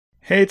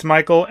Hey, it's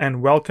Michael,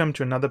 and welcome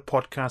to another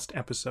podcast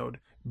episode.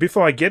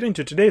 Before I get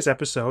into today's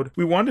episode,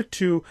 we wanted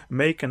to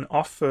make an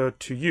offer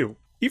to you.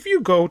 If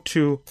you go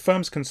to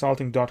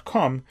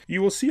firmsconsulting.com,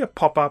 you will see a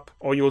pop-up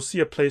or you will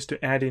see a place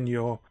to add in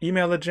your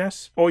email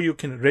address, or you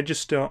can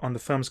register on the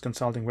Firms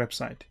Consulting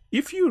website.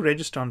 If you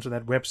register onto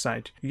that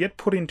website, you get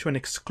put into an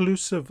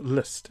exclusive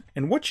list.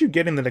 And what you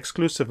get in that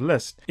exclusive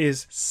list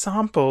is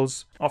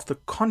samples of the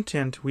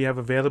content we have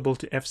available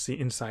to FC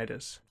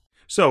insiders.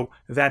 So,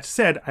 that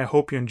said, I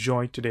hope you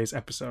enjoyed today's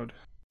episode.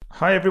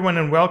 Hi, everyone,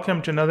 and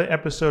welcome to another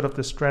episode of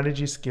the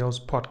Strategy Skills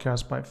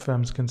podcast by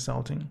Firms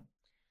Consulting.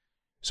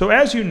 So,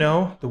 as you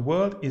know, the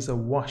world is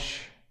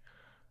awash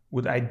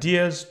with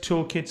ideas,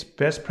 toolkits,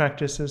 best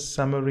practices,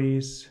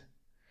 summaries,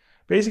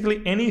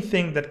 basically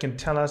anything that can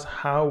tell us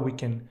how we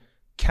can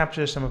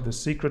capture some of the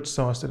secret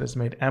sauce that has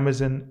made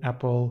Amazon,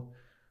 Apple,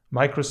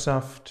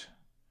 Microsoft,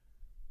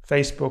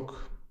 Facebook,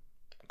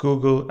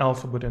 Google,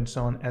 Alphabet, and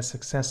so on as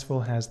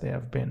successful as they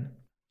have been.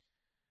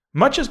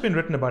 Much has been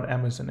written about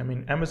Amazon.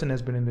 Amazon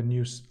has been in the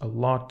news a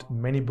lot.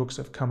 Many books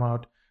have come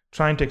out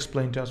trying to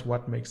explain to us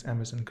what makes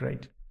Amazon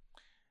great.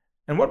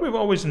 And what we've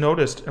always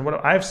noticed, and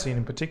what I've seen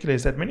in particular,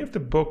 is that many of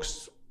the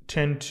books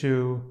tend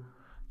to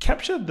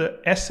capture the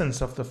essence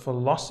of the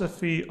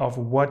philosophy of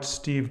what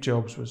Steve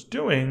Jobs was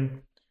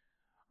doing.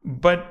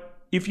 But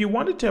if you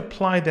wanted to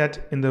apply that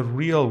in the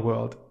real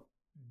world,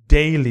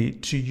 daily,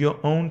 to your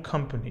own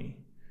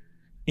company,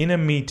 in a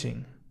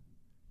meeting,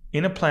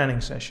 in a planning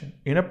session,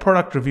 in a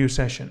product review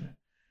session,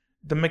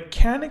 the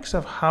mechanics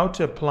of how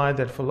to apply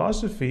that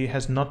philosophy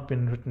has not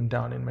been written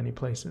down in many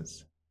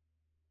places.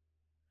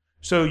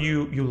 So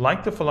you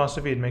like the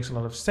philosophy, it makes a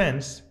lot of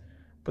sense,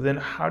 but then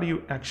how do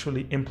you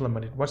actually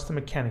implement it? What's the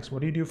mechanics? What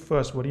do you do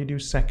first? What do you do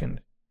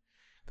second?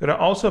 There are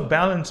also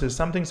balances.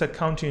 Some things are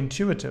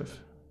counterintuitive.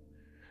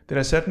 There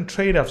are certain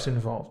trade-offs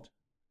involved.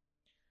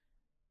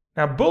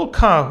 Now, Bill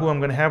Carr, who I'm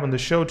going to have on the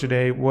show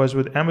today, was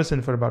with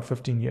Amazon for about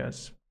 15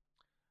 years.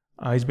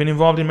 He's been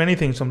involved in many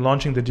things, from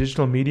launching the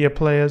digital media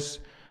players,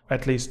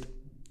 at least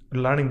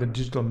learning the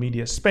digital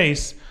media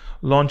space,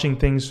 launching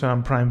things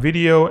from Prime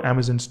Video,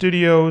 Amazon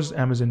Studios,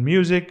 Amazon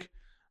Music,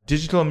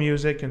 digital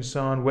music, and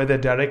so on, whether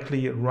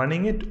directly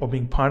running it or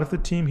being part of the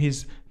team.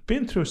 He's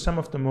been through some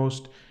of the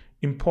most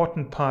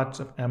important parts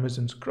of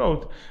Amazon's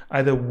growth,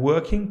 either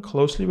working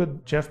closely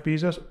with Jeff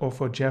Bezos or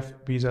for Jeff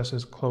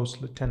Bezos'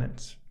 close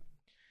lieutenants.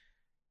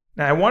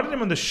 Now, I wanted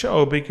him on the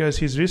show because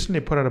he's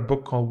recently put out a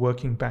book called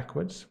Working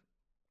Backwards.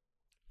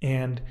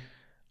 And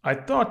I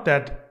thought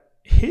that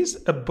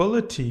his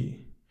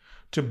ability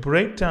to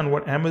break down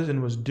what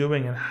Amazon was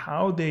doing and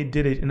how they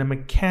did it in a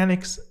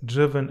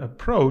mechanics-driven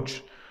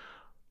approach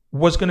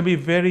was going to be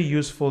very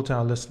useful to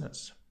our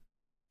listeners.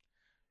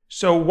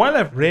 So while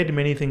I've read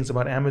many things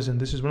about Amazon,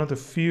 this is one of the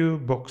few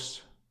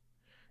books,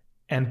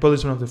 and Bill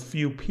is one of the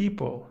few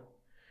people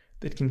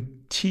that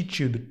can teach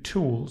you the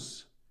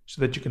tools so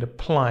that you can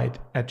apply it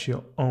at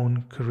your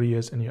own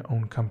careers and your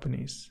own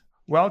companies.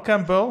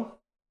 Welcome, Bill.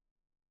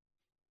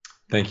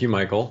 Thank you,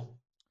 Michael.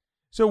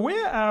 So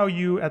where are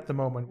you at the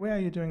moment? Where are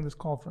you doing this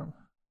call from?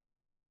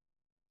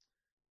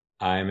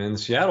 I'm in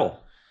Seattle.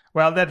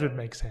 Well, that would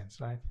make sense,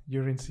 right?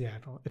 You're in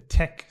Seattle, a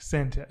tech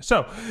center.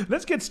 So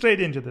let's get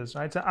straight into this,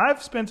 right? So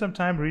I've spent some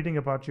time reading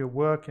about your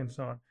work and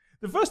so on.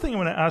 The first thing I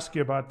want to ask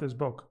you about this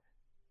book,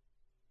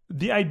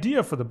 the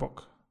idea for the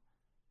book,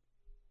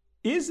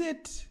 is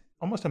it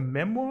almost a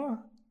memoir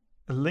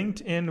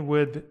linked in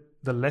with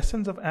the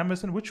lessons of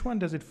Amazon? Which one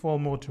does it fall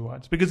more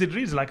towards? Because it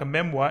reads like a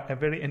memoir, a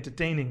very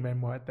entertaining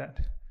memoir at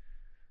that.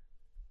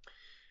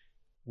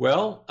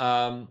 Well,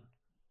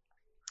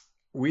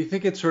 we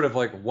think it's sort of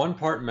like one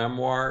part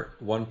memoir,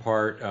 one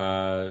part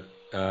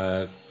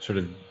sort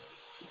of,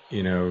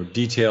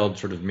 detailed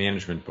sort of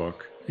management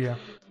book. Yeah.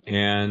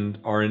 And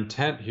our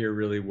intent here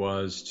really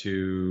was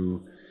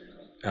to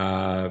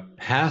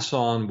pass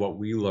on what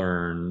we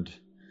learned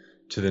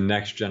to the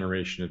next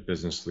generation of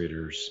business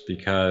leaders,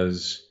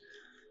 because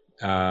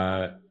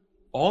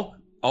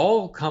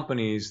all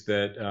companies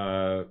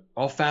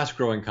all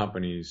fast-growing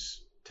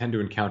companies tend to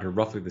encounter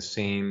roughly the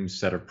same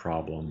set of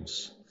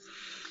problems.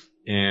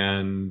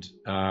 And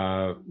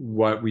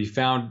what we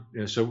found,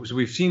 so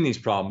we've seen these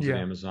problems at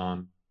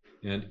Amazon,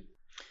 and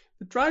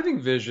the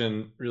driving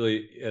vision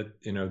really,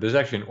 there's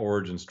actually an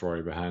origin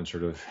story behind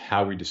sort of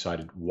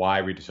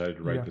why we decided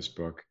to write this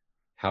book,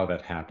 how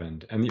that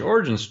happened. And the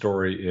origin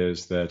story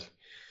is that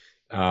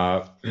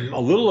a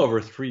little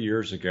over 3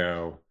 years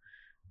ago,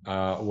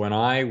 when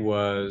I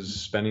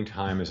was spending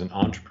time as an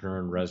entrepreneur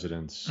in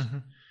residence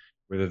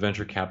with a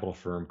venture capital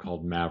firm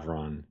called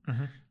Mavron,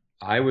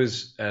 I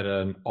was at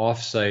an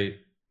offsite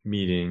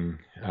meeting,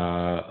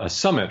 a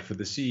summit for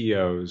the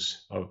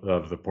CEOs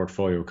of the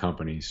portfolio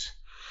companies.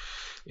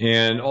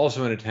 And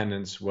also in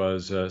attendance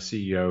was a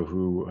CEO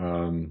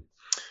who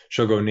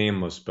shall go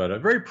nameless, but a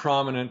very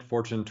prominent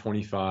Fortune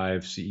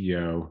 25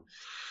 CEO.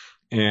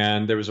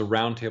 And there was a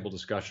roundtable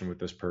discussion with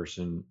this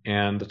person,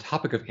 and the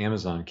topic of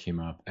Amazon came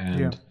up.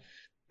 And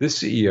this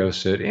CEO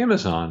said,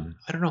 Amazon,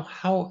 I don't know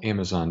how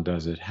Amazon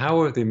does it.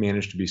 How have they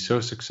managed to be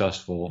so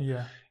successful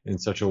in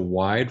such a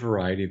wide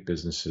variety of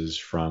businesses,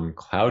 from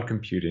cloud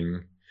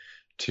computing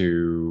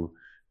to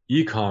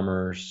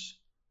e-commerce,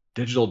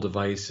 digital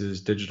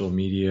devices, digital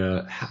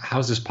media.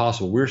 How's this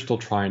possible? We're still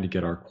trying to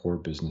get our core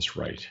business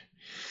right.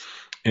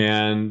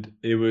 And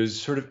it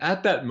was sort of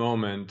at that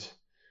moment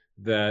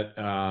that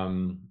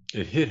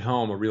it hit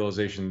home, a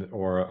realization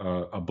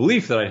or a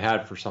belief that I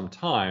had for some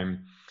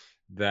time,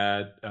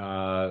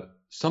 that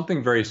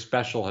something very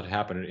special had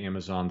happened at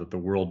Amazon that the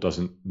world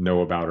doesn't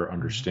know about or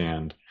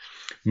understand.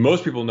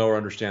 Most people know or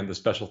understand the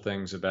special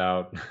things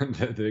about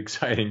the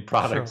exciting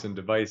products and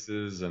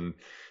devices and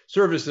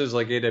services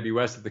like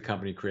AWS that the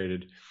company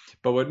created.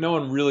 But what no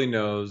one really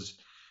knows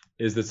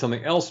is that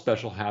something else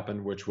special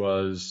happened, which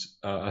was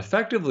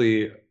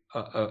effectively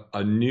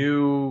a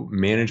new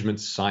management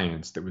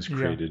science that was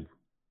created,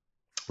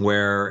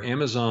 where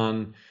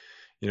Amazon,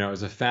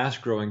 as a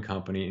fast-growing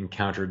company,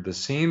 encountered the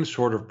same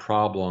sort of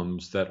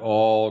problems that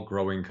all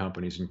growing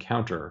companies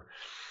encounter.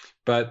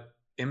 But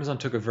Amazon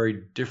took a very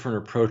different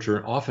approach, or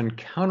an often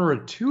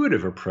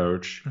counterintuitive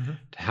approach,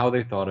 to how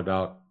they thought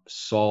about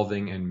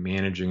solving and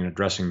managing and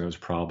addressing those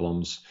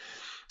problems.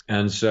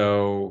 And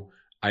so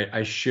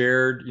I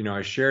shared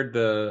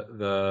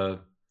that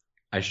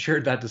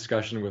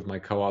discussion with my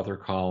co-author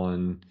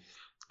Colin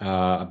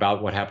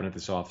about what happened at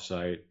this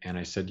offsite, and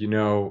I said,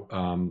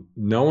 no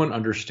one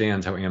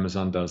understands how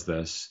Amazon does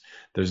this.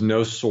 There's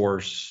no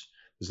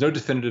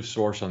definitive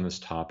source on this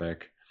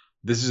topic.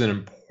 This is an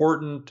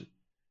important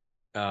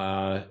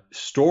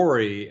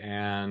story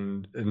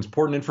and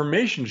important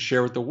information to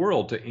share with the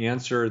world to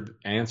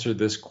answer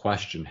this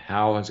question: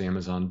 how has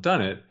Amazon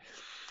done it?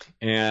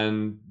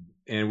 And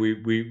we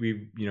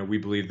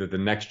believe that the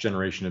next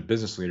generation of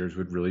business leaders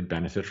would really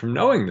benefit from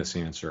knowing this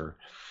answer.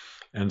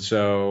 And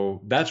so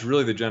that's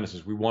really the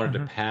genesis. We wanted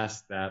to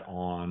pass that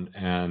on,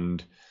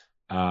 and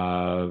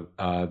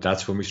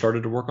that's when we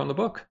started to work on the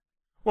book.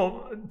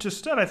 Well, to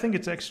start, I think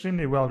it's an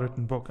extremely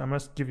well-written book. I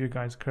must give you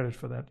guys credit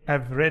for that.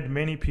 I've read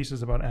many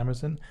pieces about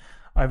Amazon.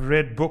 I've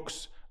read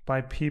books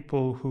by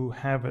people who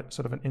have a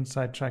sort of an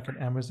inside track at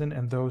Amazon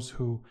and those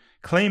who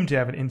claim to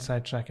have an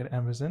inside track at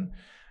Amazon.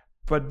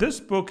 But this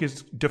book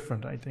is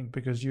different, I think,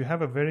 because you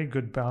have a very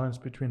good balance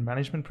between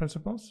management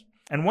principles.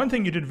 And one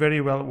thing you did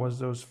very well was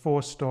those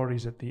 4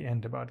 stories at the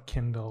end about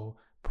Kindle,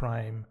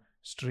 Prime,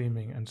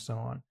 streaming, and so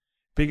on.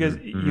 Because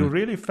you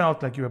really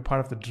felt like you were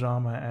part of the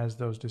drama as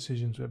those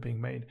decisions were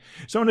being made.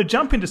 So I want to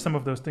jump into some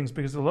of those things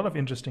because there's a lot of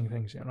interesting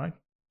things here, right?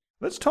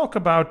 Let's talk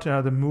about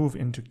the move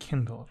into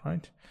Kindle,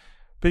 right?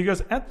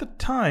 Because at the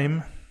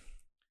time,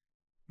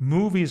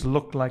 movies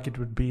looked like it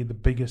would be the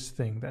biggest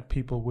thing that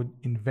people would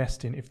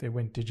invest in if they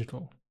went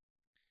digital.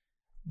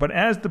 But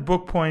as the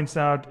book points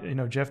out,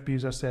 Jeff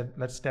Bezos said,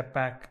 let's step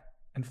back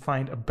and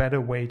find a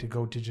better way to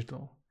go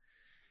digital.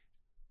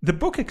 The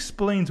book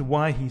explains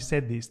why he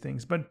said these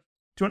things, but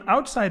to an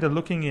outsider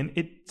looking in,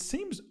 it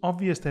seems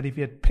obvious that if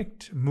he had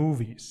picked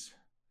movies,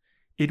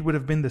 it would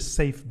have been the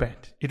safe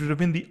bet. It would have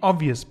been the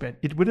obvious bet.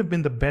 It would have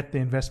been the bet the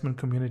investment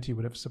community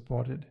would have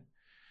supported.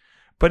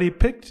 But he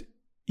picked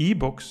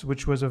ebooks,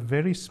 which was a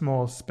very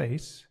small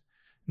space.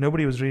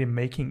 Nobody was really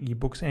making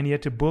ebooks, and he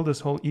had to build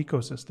this whole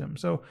ecosystem.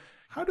 So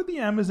how do the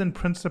Amazon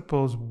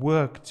principles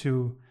work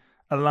to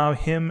allow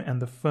him and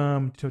the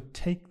firm to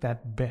take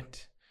that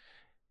bet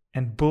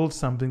and build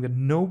something that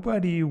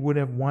nobody would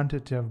have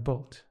wanted to have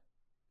built?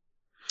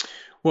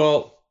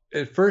 Well,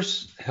 it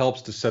first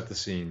helps to set the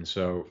scene.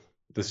 So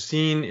the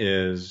scene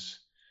is,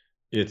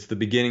 it's the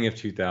beginning of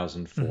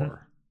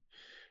 2004.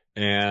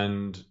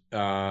 And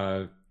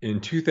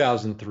in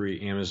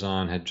 2003,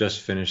 Amazon had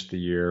just finished the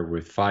year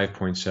with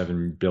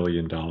 $5.7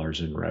 billion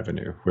in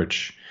revenue,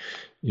 which,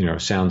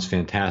 sounds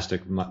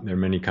fantastic. There are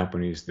many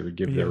companies that would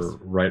give their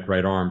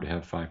right arm to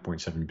have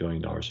 $5.7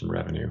 billion in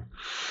revenue.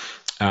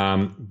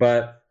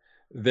 But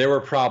there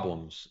were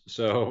problems.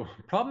 So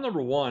problem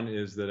number one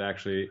is that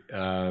actually,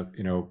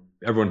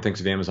 everyone thinks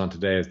of Amazon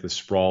today as the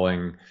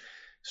sprawling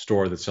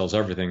store that sells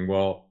everything.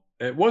 Well,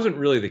 it wasn't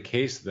really the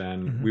case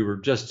then. We were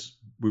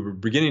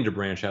beginning to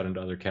branch out into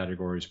other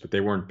categories, but they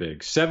weren't big.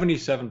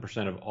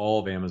 77% of all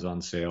of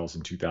Amazon sales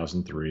in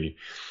 2003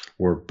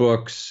 were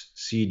books,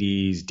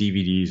 CDs,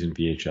 DVDs, and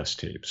VHS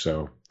tapes.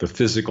 So the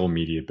physical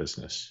media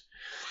business.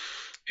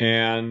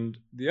 And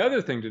the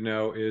other thing to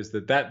know is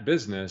that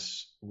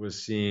business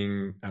was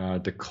seeing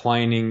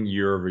declining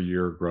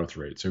year-over-year growth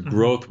rate. So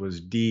growth was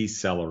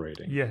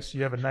decelerating. Yes,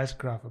 you have a nice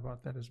graph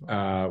about that as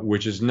well.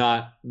 Which is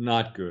not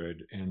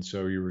good. And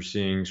so you were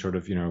seeing sort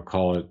of,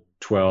 call it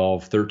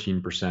 12,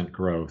 13%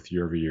 growth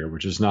year-over-year,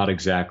 which is not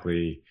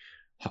exactly,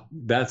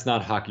 that's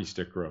not hockey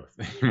stick growth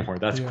anymore.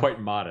 That's quite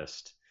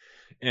modest,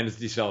 and it's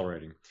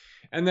decelerating.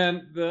 And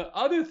then the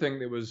other thing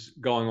that was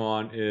going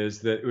on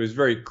is that it was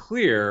very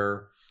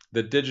clear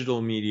that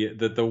digital media,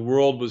 that the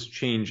world was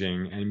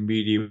changing and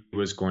media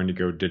was going to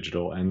go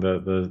digital. And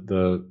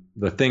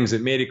the things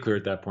that made it clear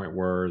at that point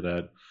were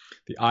that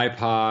the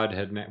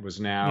iPod was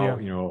now,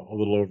 a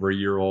little over a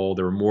year old.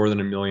 There were more than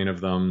 1 million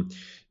of them.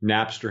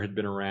 Napster had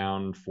been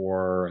around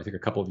for, I think, a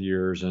couple of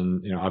years.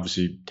 And,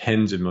 obviously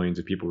tens of millions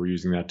of people were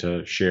using that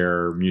to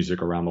share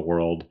music around the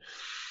world.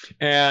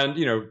 And,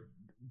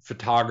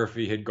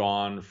 photography had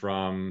gone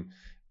from,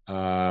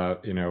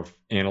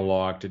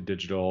 analog to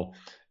digital.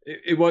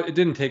 It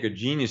didn't take a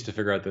genius to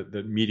figure out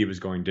that media was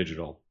going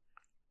digital.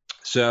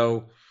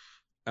 So,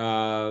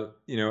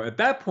 at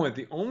that point,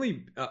 the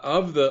only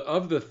of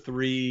the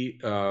three,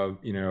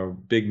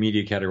 big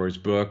media categories: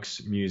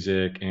 books,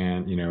 music,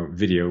 and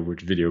video.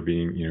 Which video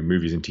being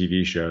movies and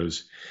TV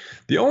shows.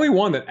 The only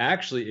one that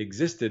actually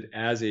existed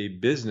as a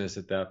business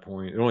at that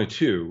point, only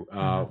two: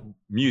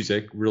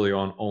 music, really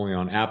only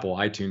on Apple,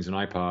 iTunes, and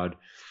iPod.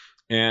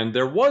 And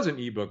there was an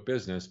ebook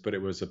business, but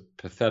it was a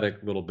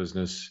pathetic little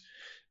business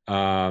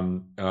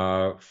for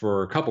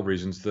a couple of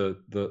reasons.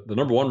 The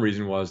number one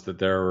reason was that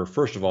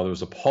first of all, there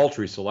was a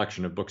paltry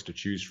selection of books to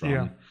choose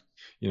from.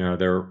 Yeah.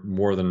 There are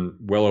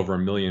well over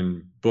 1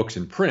 million books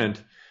in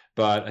print,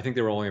 but I think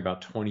there were only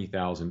about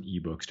 20,000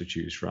 ebooks to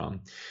choose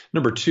from.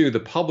 Number two, the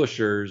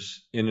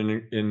publishers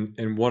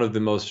in one of the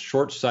most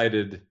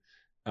short-sighted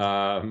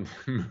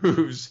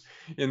moves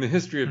in the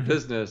history of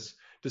business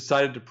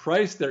decided to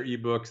price their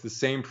ebooks the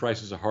same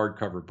price as a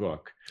hardcover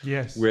book.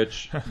 Yes.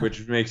 Which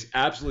makes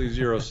absolutely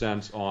zero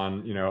sense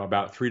on,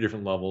 about three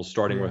different levels,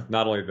 starting with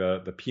not only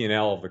the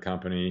P&L of the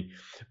company,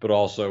 but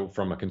also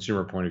from a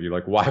consumer point of view.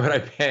 Like, why would I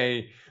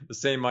pay the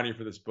same money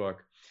for this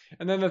book?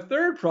 And then the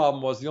third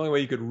problem was the only way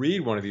you could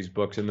read one of these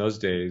books in those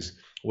days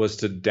was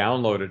to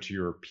download it to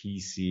your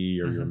PC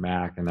or your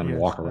Mac and then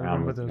walk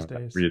around with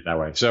read it that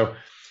way. So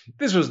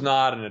this was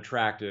not an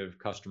attractive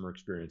customer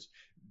experience.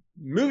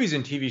 Movies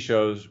and TV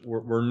shows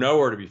were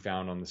nowhere to be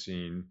found on the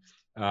scene.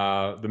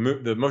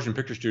 The motion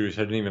picture studios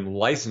hadn't even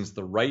licensed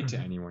the right to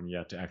anyone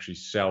yet to actually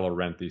sell or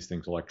rent these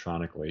things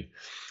electronically.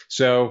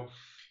 So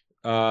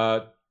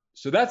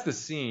that's the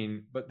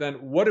scene. But then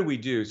what do we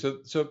do?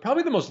 So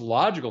probably the most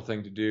logical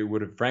thing to do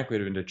would have frankly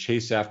been to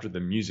chase after the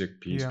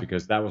music piece,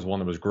 because that was one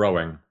that was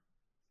growing.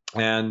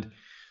 And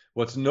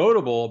what's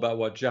notable about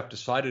what Jeff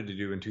decided to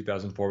do in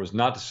 2004 was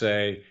not to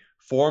say,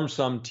 form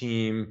some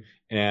team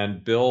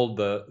and build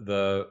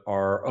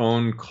our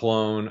own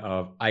clone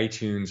of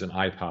iTunes and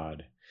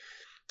iPod.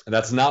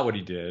 That's not what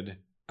he did.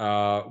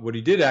 What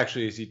he did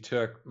actually is he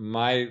took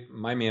my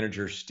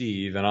manager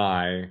Steve and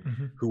I,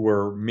 who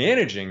were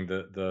managing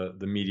the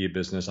media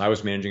business. I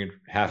was managing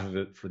half of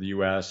it for the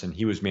U.S. and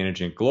he was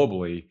managing it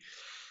globally,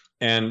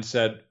 and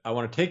said, "I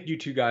want to take you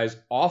two guys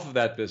off of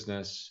that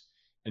business,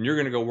 and you're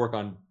going to go work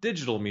on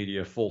digital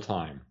media full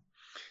time."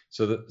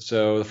 So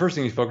the first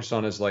thing he focused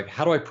on is like,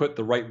 how do I put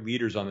the right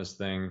leaders on this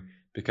thing?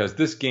 Because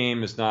this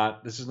game is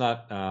not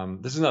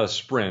a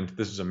sprint.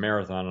 This is a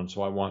marathon. And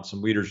so I want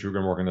some leaders who are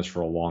going to work on this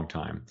for a long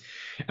time.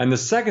 And the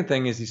second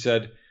thing is he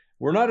said,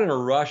 we're not in a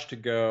rush to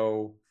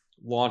go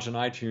launch an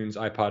iTunes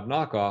iPod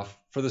knockoff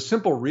for the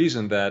simple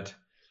reason that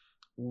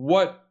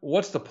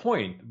what's the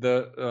point?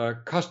 The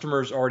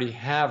customers already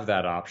have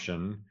that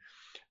option.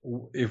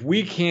 If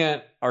we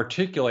can't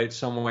articulate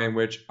some way in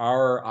which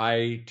our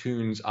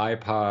iTunes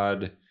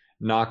iPod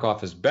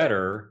knockoff is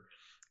better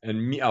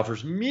and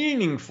offers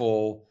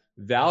meaningful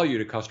value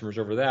to customers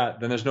over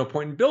that, then there's no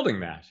point in building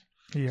that.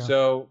 Yeah.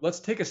 So let's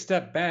take a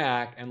step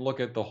back and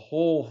look at the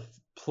whole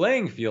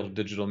playing field of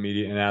digital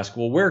media and ask,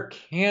 well, where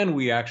can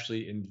we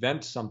actually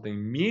invent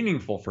something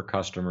meaningful for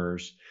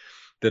customers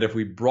that if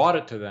we brought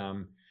it to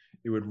them,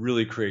 it would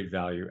really create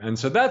value? And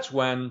so that's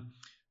when,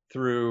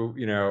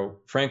 through,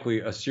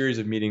 frankly, a series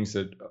of meetings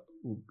that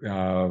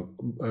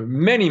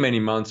many, many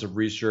months of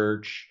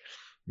research,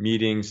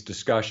 meetings,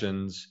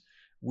 discussions,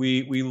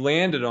 we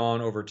landed on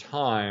over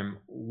time,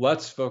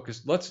 let's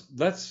focus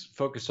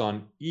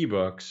on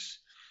ebooks.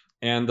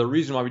 And the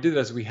reason why we did that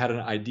is we had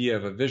an idea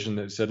of a vision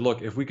that said,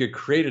 look, if we could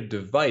create a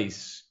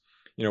device,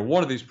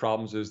 one of these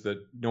problems is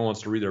that no one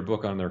wants to read their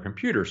book on their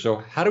computer. So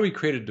how do we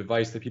create a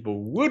device that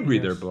people would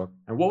read their book?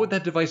 And what would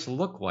that device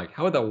look like?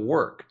 How would that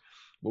work?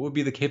 What would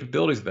be the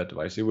capabilities of that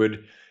device? It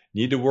would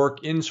need to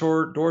work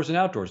indoors and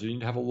outdoors. You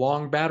need to have a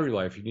long battery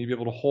life. You need to be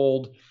able to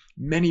hold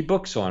many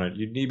books on it.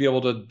 You'd need to be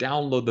able to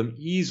download them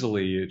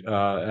easily,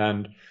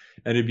 and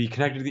it'd be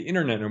connected to the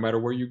internet no matter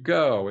where you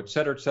go, et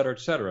cetera, et cetera, et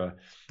cetera.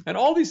 And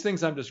all these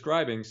things I'm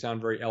describing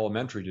sound very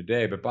elementary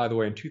today, but by the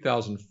way, in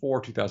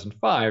 2004,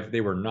 2005,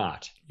 they were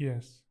not.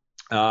 Yes.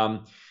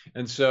 And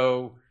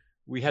so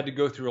we had to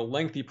go through a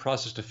lengthy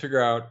process to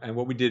figure out, and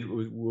what we did,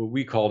 what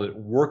we called it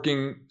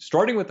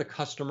starting with the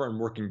customer and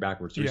working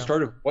backwards. So we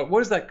started,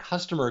 what is that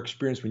customer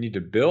experience we need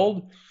to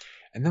build?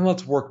 And then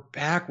let's work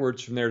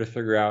backwards from there to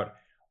figure out,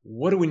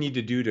 what do we need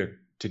to do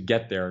to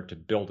get there, to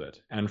build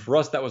it? And for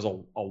us, that was a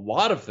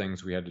lot of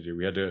things we had to do.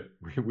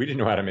 We didn't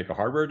know how to make a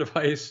hardware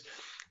device.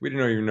 We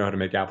didn't even know how to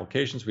make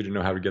applications. We didn't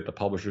know how to get the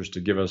publishers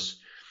to give us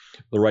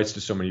the rights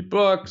to so many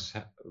books,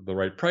 the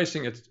right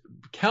pricing. It's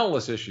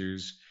countless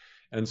issues.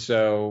 And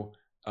so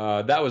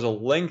that was a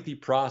lengthy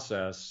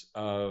process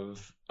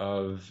of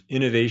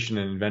innovation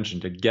and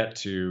invention to get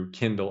to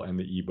Kindle and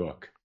the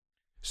ebook.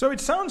 So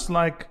it sounds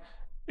like,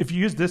 if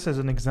you use this as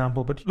an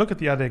example, but look at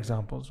the other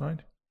examples, right?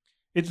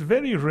 It's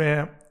very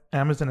rare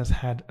Amazon has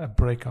had a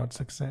breakout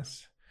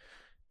success.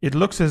 It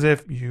looks as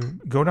if you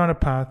go down a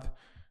path,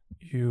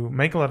 you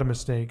make a lot of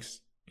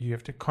mistakes, You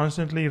have to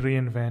constantly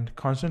reinvent,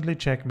 constantly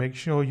check, make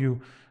sure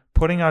you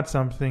putting out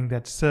something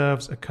that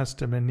serves a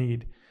customer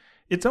need.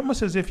 It's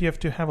almost as if you have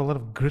to have a lot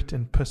of grit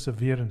and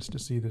perseverance to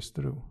see this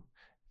through,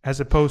 as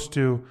opposed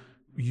to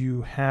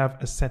you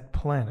have a set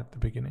plan at the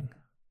beginning.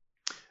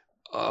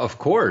 Of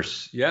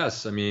course,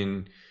 yes. I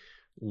mean,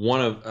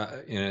 one of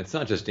it's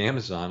not just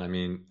Amazon. I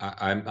mean,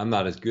 I'm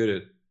not as good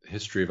at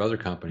history of other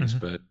companies,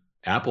 but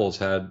Apple's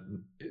had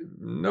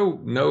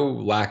no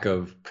lack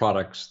of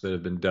products that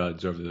have been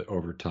duds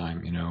over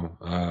time.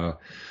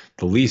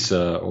 The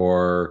Lisa,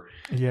 or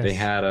they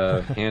had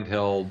a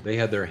handheld. They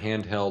had their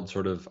handheld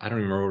sort of. I don't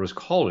even remember what it was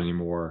called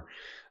anymore.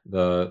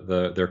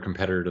 Their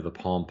competitor to the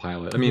Palm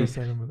Pilot. I mean,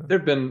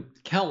 there've been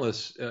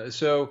countless.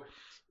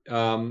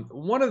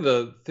 One of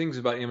the things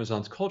about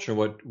Amazon's culture,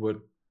 what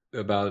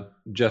about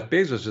Jeff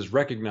Bezos, is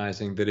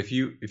recognizing that if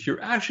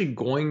you're actually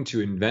going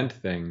to invent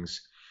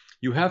things,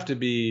 you have to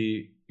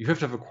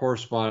have a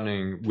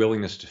corresponding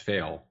willingness to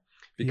fail,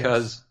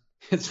 because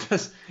it's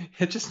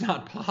just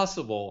not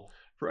possible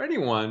for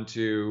anyone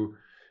to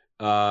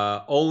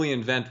only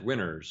invent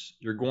winners.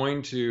 You're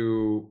going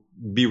to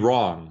be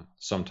wrong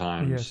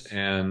sometimes,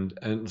 and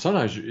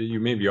sometimes you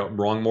may be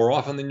wrong more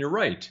often than you're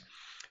right.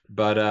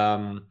 But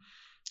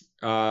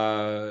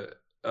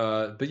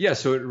yeah,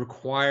 so it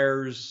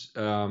requires,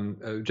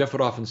 Jeff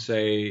would often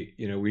say,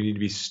 we need to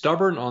be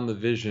stubborn on the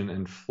vision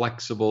and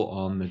flexible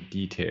on the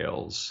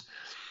details.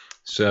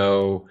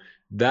 So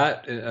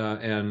that,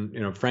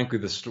 frankly,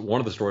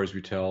 one of the stories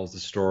we tell is the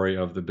story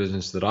of the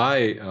business that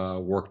I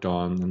worked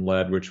on and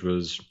led, which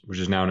is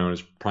now known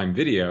as Prime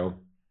Video,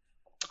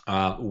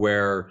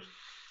 where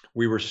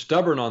we were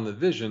stubborn on the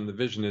vision. The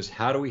vision is,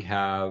 how do we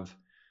have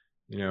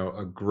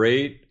a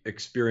great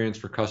experience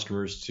for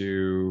customers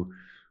to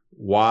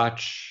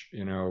watch,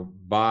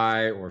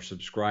 buy or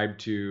subscribe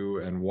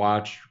to and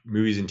watch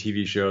movies and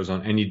TV shows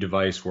on any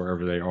device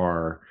wherever they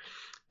are.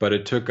 But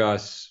it took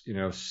us,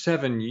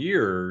 7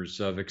 years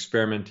of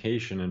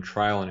experimentation and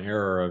trial and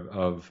error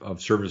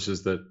of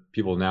services that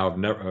people now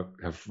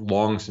have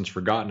long since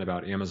forgotten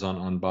about. Amazon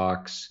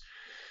Unbox,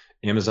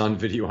 Amazon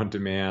Video on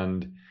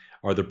Demand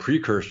are the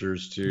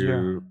precursors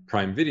to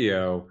Prime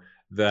Video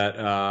that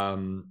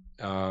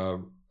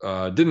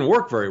didn't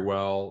work very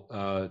well,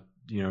 that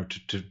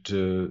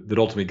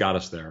ultimately got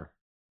us there.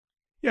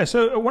 Yeah,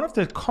 so one of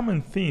the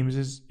common themes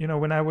is,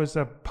 when I was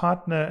a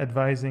partner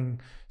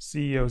advising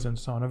CEOs and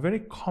so on, a very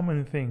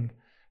common thing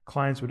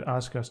clients would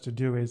ask us to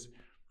do is,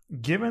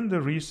 given the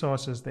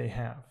resources they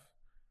have,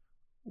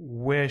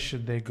 where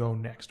should they go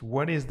next?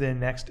 What is their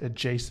next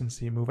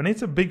adjacency move? And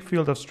it's a big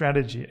field of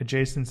strategy,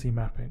 adjacency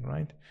mapping,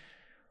 right?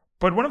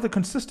 But one of the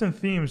consistent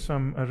themes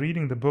from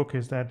reading the book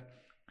is that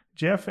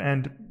Jeff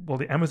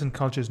the Amazon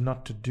culture is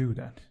not to do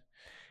that.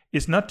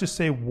 It's not to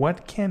say,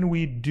 what can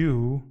we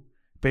do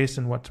based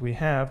on what we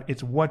have?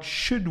 It's what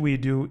should we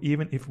do,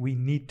 even if we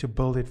need to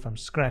build it from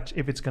scratch,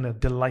 if it's going to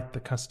delight the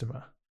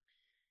customer.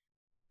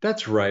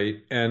 That's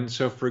right. And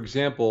so, for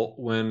example,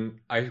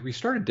 when we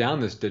started down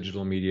this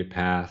digital media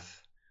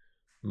path,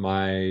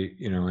 my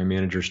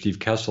manager, Steve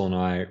Kessel, and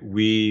I,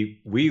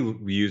 we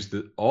used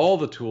all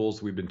the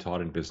tools we've been taught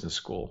in business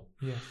school.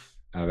 Yes.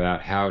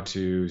 About how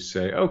to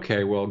say,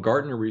 okay, well,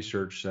 Gartner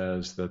research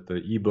says that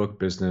the ebook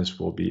business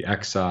will be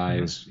X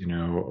size,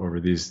 over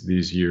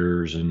these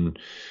years, and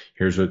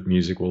here's what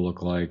music will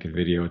look like, and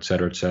video, et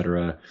cetera, et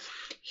cetera.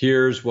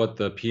 Here's what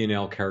the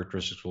P&L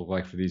characteristics will look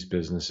like for these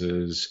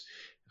businesses.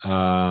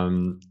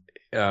 Let's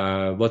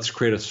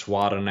create a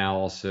SWOT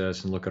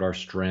analysis and look at our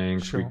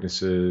strengths,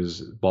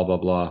 weaknesses, blah, blah,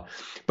 blah.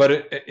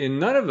 But in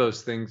none of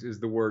those things is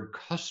the word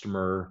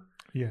customer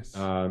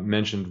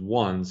mentioned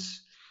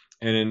once.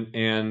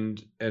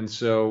 And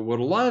so what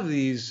a lot of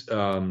these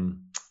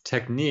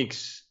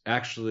techniques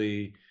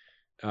actually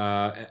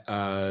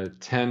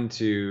tend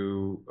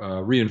to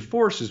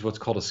reinforce is what's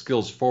called a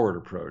skills forward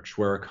approach,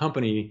 where a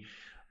company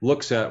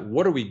looks at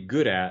what are we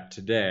good at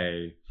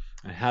today,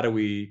 and how do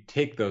we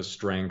take those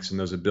strengths and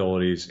those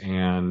abilities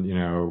and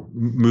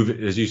move,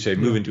 as you say,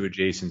 move into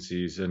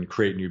adjacencies and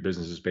create new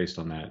businesses based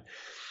on that.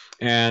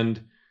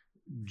 And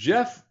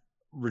Jeff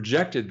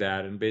rejected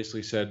that and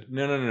basically said,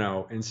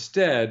 no.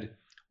 Instead,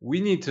 we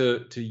need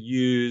to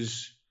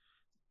use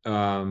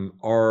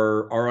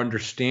our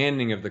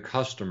understanding of the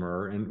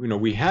customer, and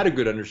we had a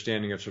good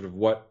understanding of sort of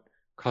what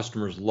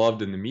customers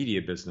loved in the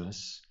media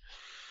business,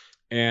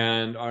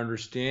 and our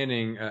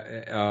understanding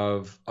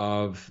of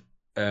what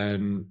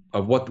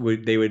what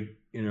would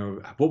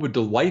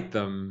delight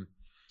them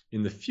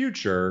in the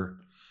future,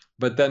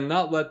 but then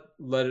not let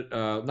it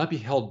not be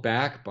held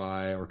back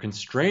by or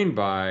constrained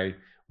by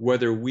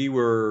whether we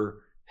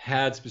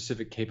had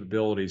specific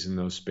capabilities in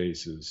those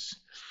spaces.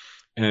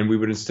 And we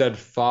would instead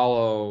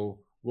follow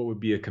what would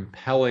be a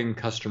compelling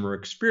customer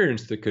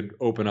experience that could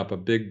open up a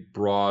big,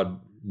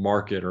 broad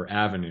market or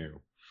avenue.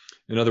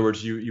 In other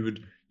words, you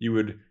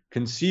would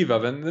conceive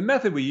of, and the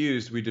method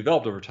we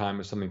developed over time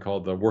is something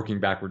called the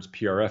working backwards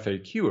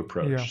PRFAQ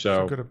approach. Yeah,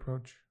 so, it's a good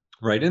approach.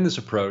 Right, in this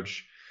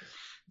approach,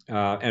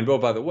 And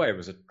by the way, it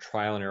was a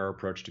trial and error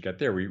approach to get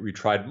there. We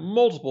tried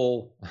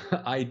multiple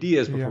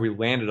ideas before we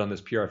landed on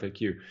this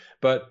PRFAQ.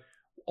 But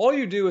all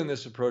you do in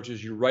this approach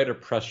is you write a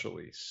press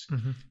release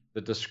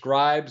that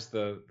describes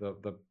the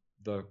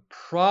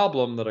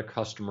problem that a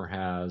customer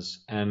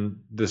has and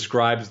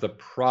describes the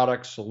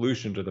product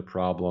solution to the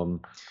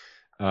problem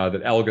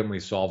that elegantly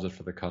solves it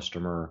for the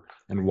customer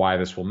and why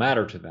this will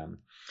matter to them.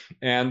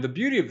 And the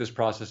beauty of this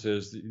process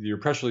is your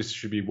press release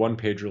should be 1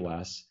 page or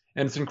less,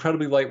 and it's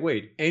incredibly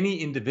lightweight.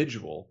 Any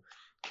individual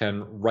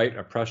can write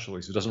a press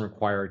release. It doesn't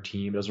require a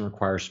team. It doesn't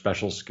require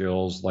special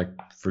skills like,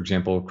 for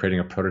example, creating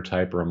a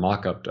prototype or a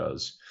mock-up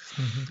does.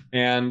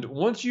 And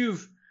once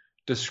you've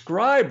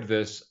described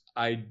this,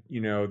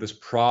 this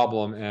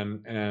problem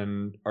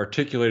and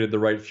articulated the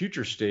right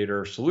future state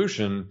or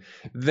solution,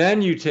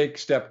 then you take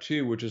step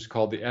 2, which is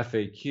called the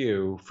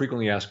FAQ,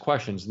 frequently asked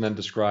questions, and then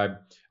describe,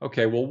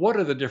 okay, well, what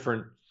are the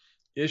different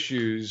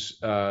issues,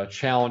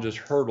 challenges,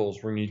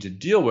 hurdles we need to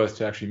deal with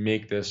to actually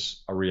make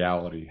this a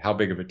reality? How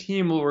big of a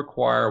team will it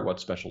require? What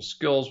special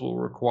skills will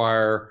it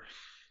require?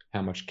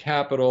 How much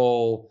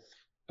capital?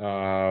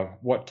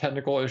 What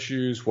technical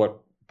issues? What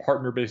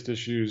partner-based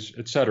issues,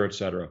 et cetera, et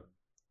cetera.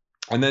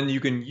 And then you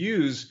can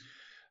use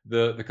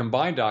the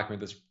combined document,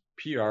 this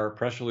PR,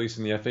 press release,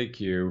 and the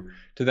FAQ,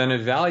 to then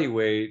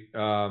evaluate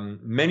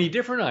many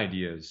different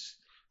ideas.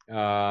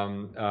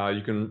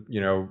 You can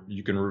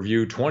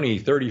review 20,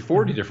 30,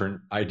 40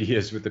 different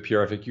ideas with the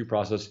PR FAQ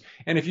process.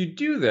 And if you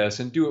do this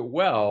and do it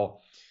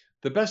well,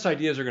 the best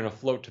ideas are going to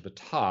float to the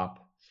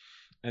top.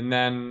 And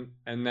then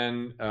in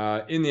the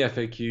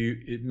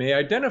FAQ, it may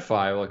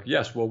identify, like,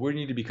 yes, well, we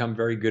need to become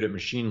very good at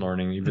machine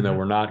learning, even though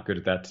we're not good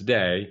at that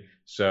today.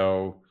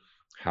 So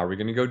how are we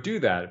going to go do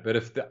that? But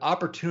if the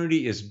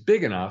opportunity is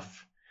big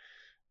enough,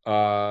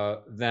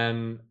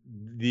 then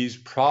these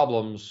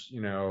problems,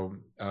 you want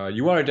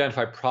to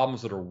identify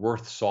problems that are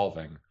worth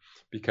solving,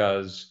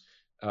 because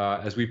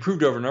as we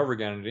proved over and over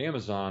again at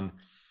Amazon,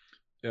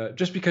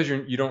 just because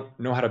you don't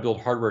know how to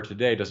build hardware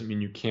today doesn't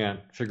mean you can't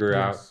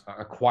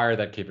acquire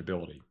that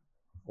capability.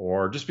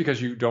 Or just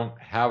because you don't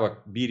have a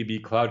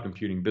B2B cloud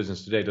computing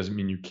business today doesn't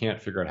mean you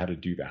can't figure out how to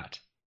do that.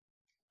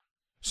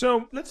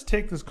 So let's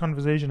take this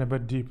conversation a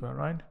bit deeper,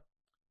 right?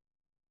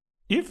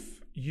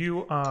 If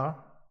you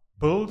are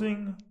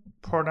building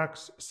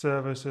products,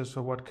 services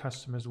for what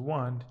customers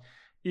want,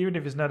 even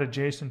if it's not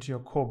adjacent to your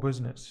core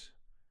business,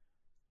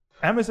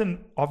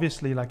 Amazon,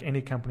 obviously, like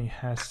any company,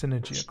 has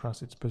synergy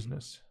across its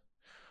business.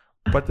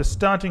 But the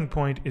starting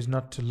point is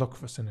not to look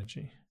for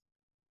synergy.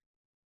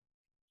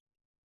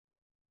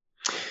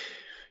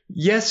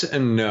 Yes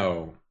and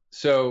no.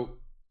 So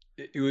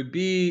it would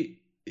be,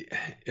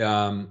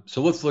 so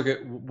let's look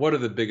at what are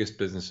the biggest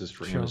businesses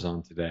for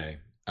Amazon today.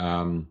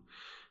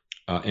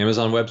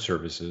 Amazon Web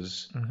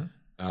Services,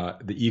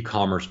 the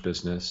e-commerce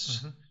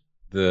business,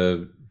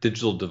 the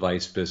digital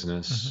device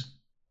business,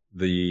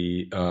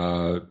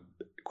 the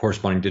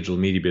corresponding digital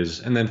media business,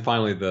 and then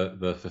finally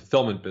the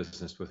fulfillment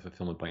business with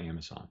Fulfillment by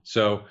Amazon.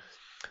 So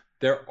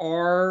there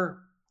are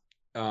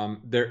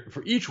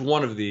for each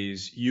one of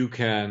these, you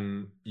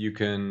can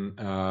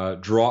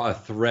draw a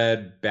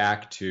thread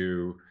back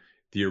to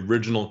the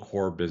original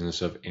core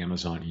business of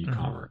Amazon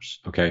e-commerce.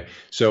 Okay,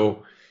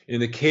 so in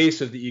the case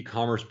of the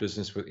e-commerce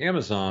business with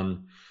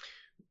Amazon,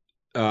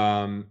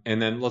 and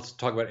then let's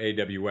talk about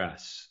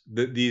AWS.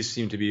 These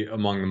seem to be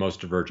among the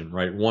most divergent,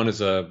 right? One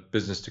is a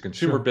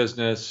business-to-consumer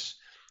business,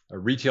 a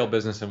retail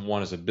business, and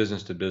one is a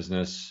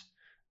business-to-business,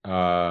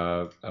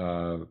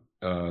 completely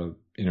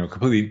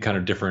kind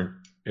of different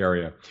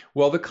area.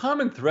 Well, the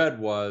common thread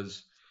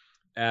was,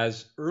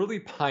 as early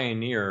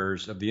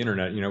pioneers of the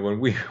internet, when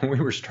we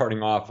were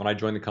starting off, when I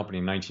joined the company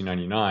in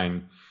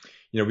 1999,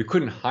 we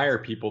couldn't hire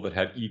people that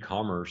had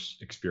e-commerce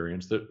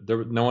experience.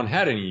 No one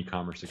had any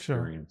e-commerce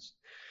experience.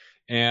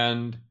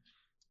 And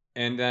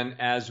then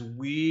as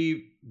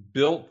we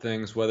built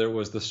things, whether it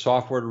was the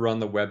software to run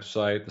the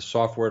website, the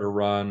software to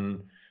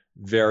run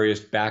various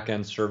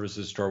back-end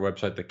services to our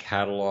website, the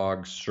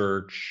catalog,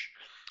 search,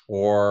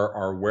 or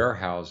our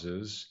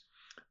warehouses,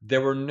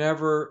 there were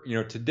never,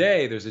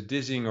 today there's a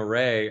dizzying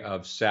array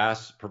of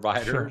SaaS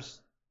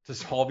providers to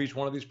solve each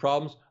one of these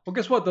problems. Well,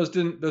 guess what? Those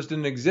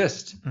didn't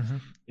exist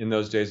in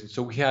those days. And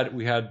so we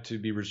had to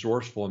be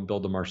resourceful and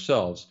build them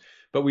ourselves.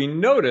 But we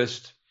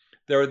noticed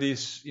there are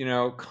these,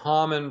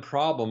 common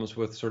problems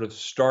with sort of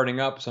starting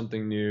up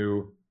something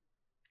new,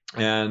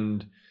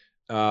 and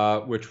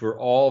which were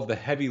all of the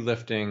heavy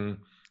lifting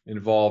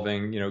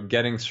involving,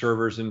 getting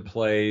servers in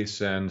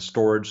place and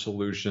storage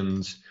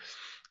solutions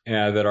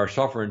that our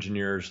software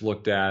engineers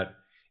looked at.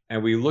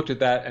 And we looked at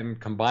that and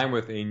combined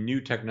with a new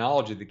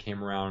technology that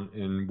came around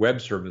in web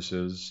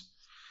services.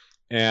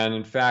 And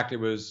in fact, it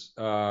was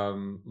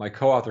my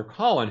co-author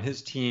Colin,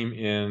 his team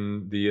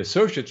in the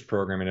associates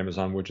program at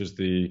Amazon, which is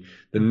the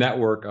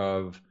network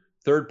of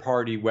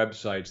third-party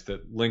websites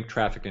that link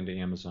traffic into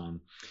Amazon.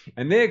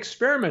 And they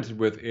experimented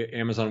with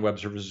Amazon Web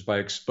Services by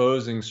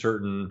exposing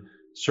certain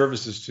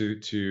services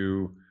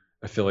to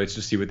affiliates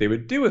to see what they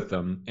would do with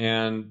them.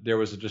 And there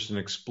was just an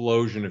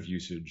explosion of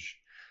usage.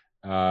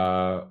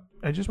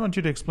 I just want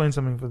you to explain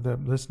something for the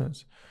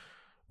listeners.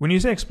 When you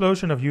say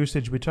explosion of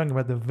usage, we're talking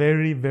about the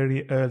very,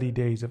 very early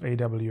days of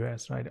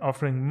AWS, right?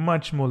 Offering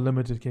much more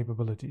limited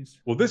capabilities.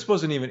 Well, this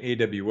wasn't even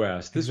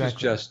AWS. This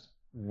Exactly. was just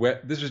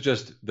this was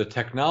just the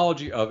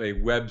technology of a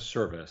web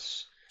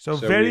service. So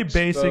very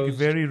basic,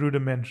 very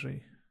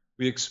rudimentary.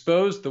 We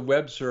exposed the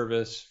web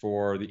service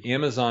for the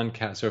Amazon.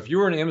 So if you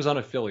were an Amazon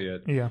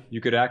affiliate,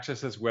 you could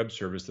access this web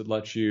service that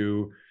lets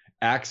you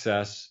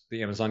access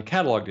the Amazon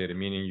catalog data,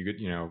 meaning you could,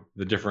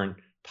 the different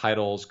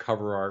titles,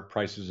 cover art,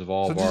 prices of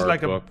all of our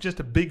books. So just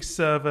a big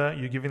server,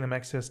 you're giving them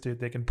access to it,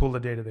 they can pull the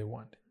data they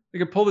want. They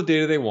can pull the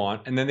data they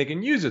want, and then they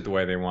can use it the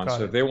way they want.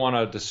 So if they want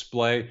to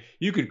display,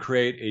 you could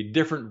create a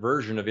different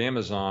version of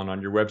Amazon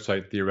on your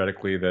website,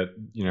 theoretically, that,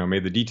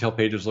 made the detail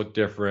pages look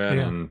different.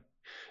 And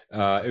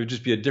it would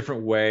just be a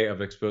different way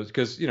of exposing,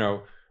 because,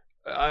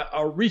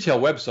 a retail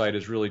website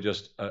is really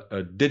just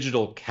a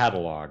digital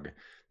catalog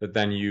that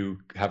then you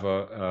have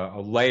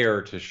a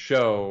layer to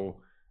show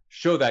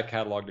that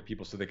catalog to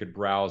people so they could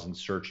browse and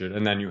search it.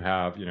 And then you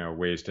have,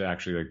 ways to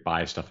actually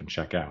buy stuff and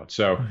check out.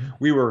 So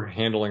we were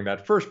handling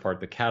that first part,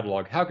 the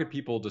catalog. How could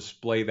people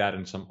display that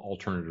in some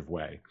alternative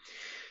way?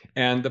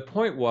 And the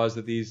point was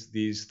that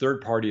these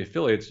third-party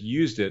affiliates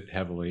used it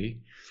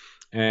heavily.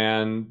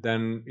 And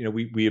then,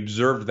 we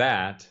observed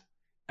that.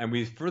 And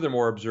we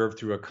furthermore observed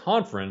through a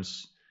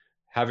conference,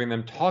 having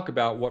them talk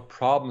about what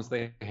problems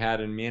they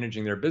had in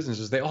managing their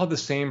businesses. They all had the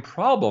same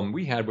problem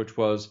we had, which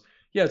was,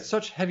 it's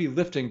such heavy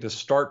lifting to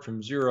start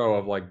from zero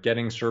of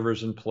getting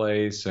servers in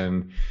place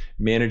and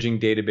managing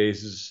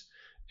databases.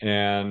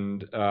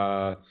 And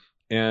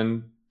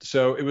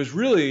so it was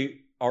really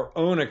our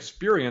own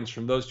experience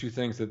from those two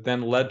things that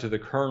then led to the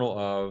kernel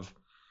of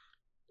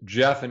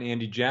Jeff and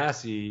Andy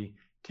Jassy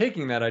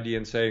taking that idea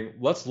and saying,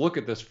 let's look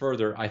at this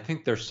further. I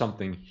think there's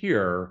something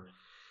here.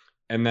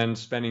 And then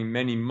spending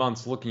many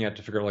months looking at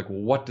to figure out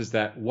what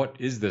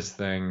is this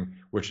thing,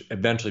 which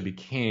eventually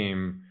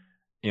became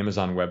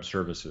Amazon Web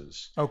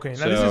Services. Okay,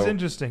 now this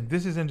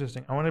is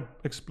interesting. I want to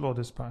explore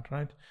this part,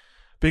 right?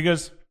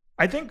 Because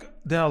I think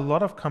there are a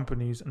lot of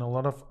companies and a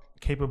lot of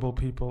capable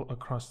people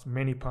across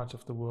many parts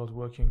of the world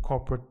working in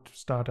corporate,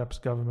 startups,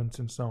 governments,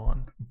 and so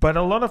on. But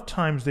a lot of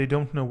times they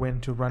don't know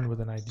when to run with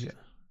an idea.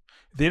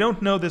 They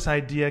don't know this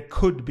idea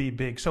could be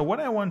big. So what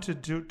I want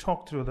to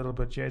talk through a little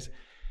bit, Jay, is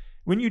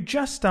when you're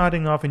just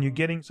starting off and you're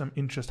getting some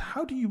interest,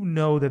 how do you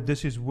know that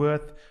this is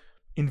worth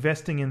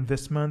investing in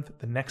this month,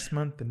 the next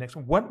month, the next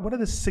one? What are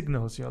the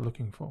signals you're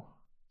looking for?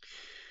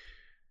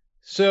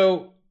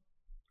 So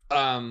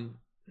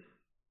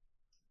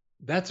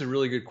that's a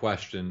really good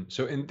question.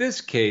 So in this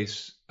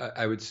case,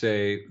 I would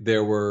say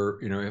there were,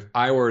 if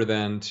I were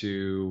then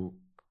to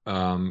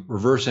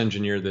reverse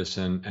engineer this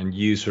and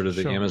use sort of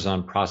the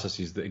Amazon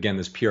processes, again,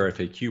 this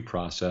PRFAQ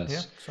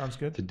process. Sounds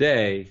good.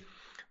 Today,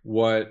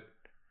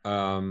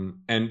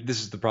 and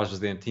this is the process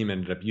the team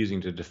ended up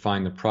using to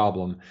define the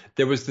problem.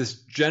 There was this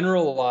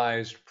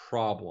generalized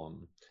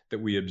problem that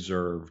we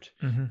observed.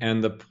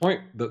 And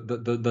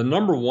the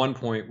number one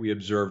point we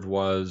observed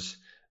was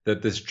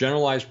that this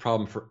generalized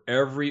problem for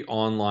every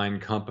online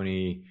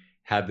company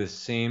had this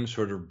same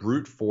sort of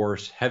brute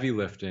force, heavy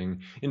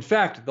lifting. In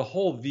fact, the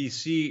whole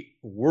VC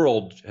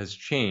world has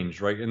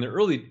changed, right? In the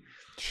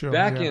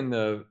in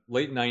the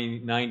late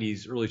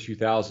 90s, early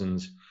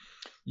 2000s,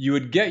 you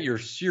would get your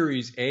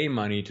Series A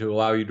money to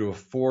allow you to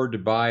afford to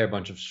buy a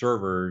bunch of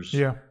servers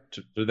to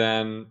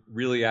then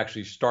really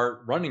actually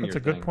start running your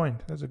thing. That's a good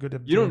point. That's a good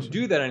observation. You don't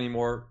do that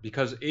anymore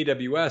because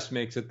AWS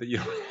makes it that you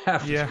don't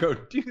have to go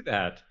do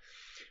that,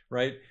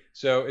 right?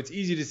 So it's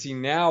easy to see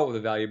now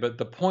the value, but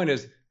the point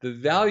is the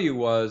value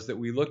was that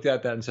we looked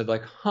at that and said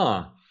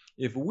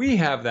if we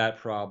have that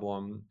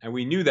problem, and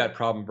we knew that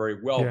problem very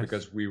well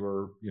because we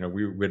were,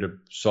 we had to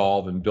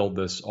solve and build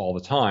this all the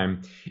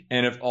time.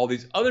 And if all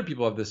these other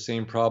people have the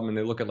same problem and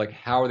they look at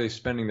how are they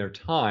spending their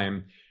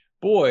time,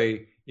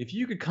 boy, if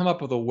you could come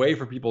up with a way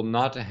for people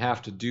not to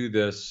have to do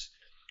this,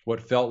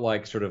 what felt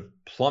like sort of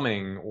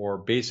plumbing or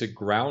basic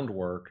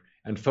groundwork,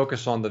 and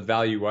focus on the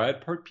value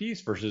add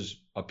piece versus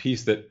a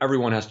piece that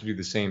everyone has to do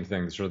the same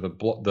thing, sort of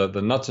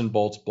the nuts and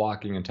bolts,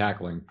 blocking and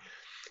tackling,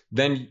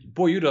 then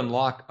boy, you'd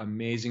unlock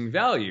amazing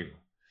value.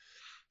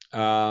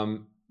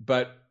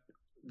 But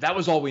that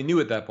was all we knew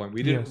at that point.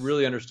 We didn't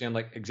really understand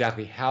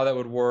exactly how that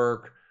would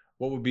work,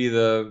 what would be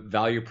the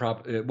value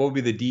prop, what would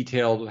be the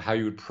detail, how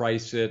you would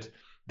price it.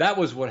 That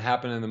was what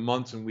happened in the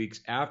months and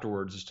weeks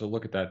afterwards, is to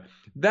look at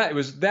that. It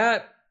was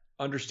that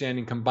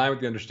understanding combined with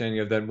the understanding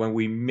of that when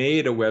we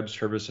made a web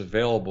service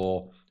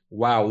available,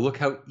 wow, look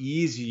how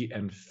easy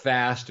and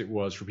fast it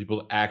was for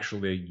people to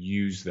actually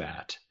use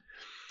that.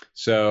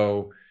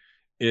 So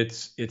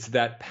it's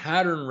that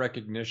pattern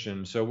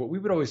recognition. So what we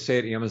would always say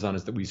at Amazon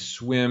is that we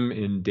swim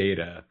in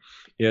data.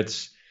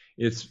 It's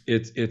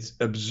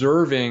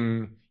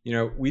observing,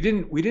 we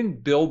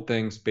didn't build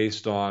things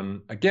based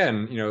on,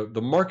 again,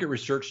 the market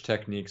research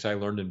techniques I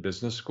learned in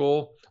business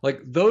school.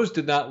 Like those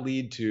did not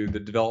lead to the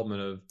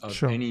development of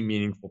Sure. any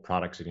meaningful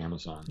products at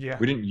Amazon. Yeah.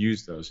 We didn't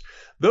use those.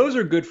 Those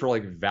are good for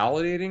like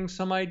validating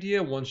some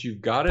idea once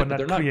you've got it, but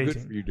they're not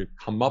good for you to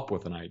come up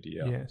with an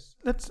idea. Yes.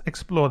 Let's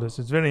explore this.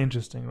 It's very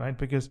interesting, right?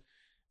 Because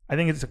I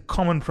think it's a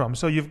common problem.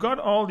 So you've got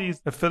all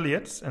these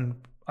affiliates and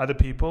other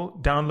people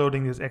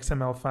downloading these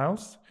XML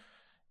files,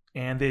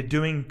 and they're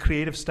doing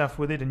creative stuff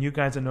with it, and you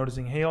guys are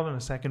noticing, hey, hold on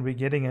a second, we're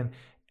getting an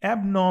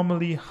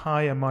abnormally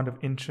high amount of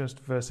interest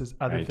versus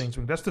other things.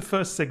 That's the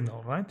first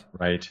signal, right?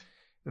 Right.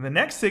 And the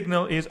next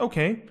signal is,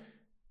 okay,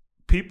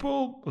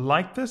 people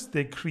like this,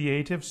 they're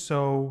creative,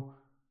 so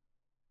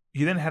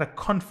you then had a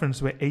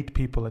conference where 8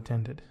 people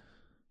attended.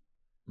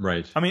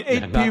 Right. I mean,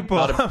 8 people.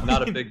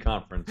 Not a big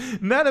conference.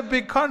 Not a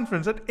big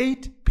conference. That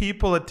 8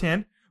 people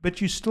attend,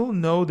 but you still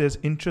know there's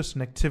interest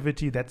and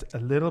activity that's a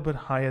little bit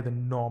higher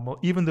than normal,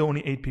 even though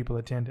only 8 people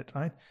attended,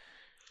 right?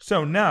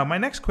 So now my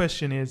next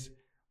question is,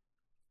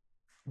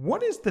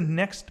 what is the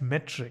next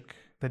metric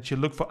that you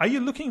look for? Are you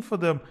looking for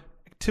the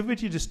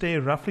activity to stay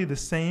roughly the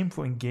same,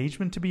 for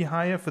engagement to be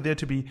higher, for there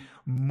to be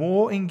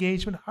more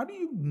engagement? How do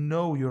you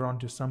know you're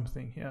onto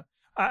something here?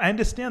 I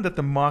understand that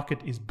the market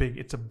is big.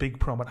 It's a big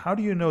problem. But how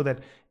do you know that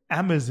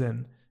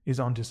Amazon is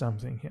onto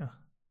something here?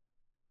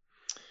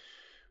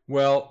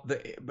 Well, the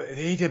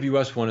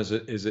AWS one is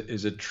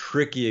a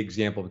tricky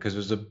example because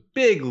there's a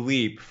big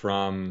leap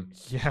from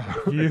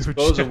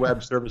expose a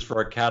web service for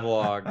our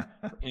catalog,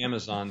 for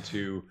Amazon,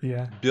 to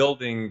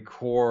building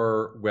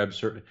core web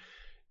service,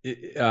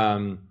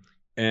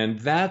 and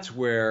that's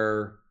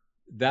where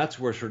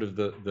sort of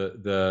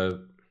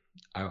the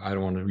I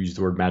don't want to use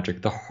the word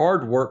magic. The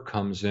hard work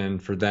comes in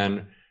for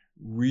then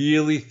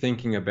really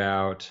thinking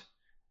about.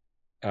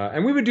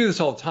 And we would do this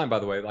all the time, by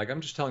the way. Like,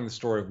 I'm just telling the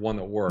story of one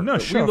that worked. No,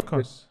 sure, of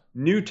course.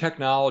 New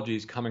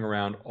technologies coming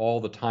around all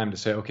the time to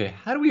say, okay,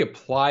 how do we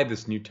apply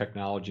this new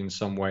technology in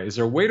some way? Is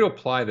there a way to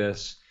apply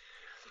this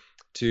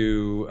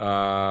to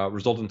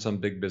result in some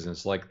big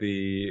business? Like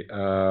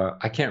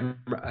I can't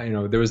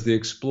remember, there was the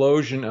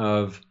explosion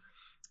of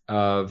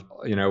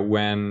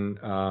when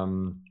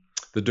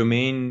the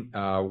domain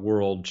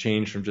world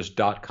changed from just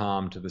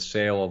 .com to the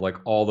sale of like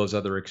all those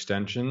other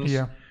extensions.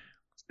 Yeah.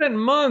 Spent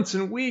months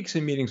and weeks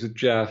in meetings with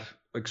Jeff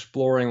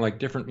exploring like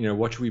different,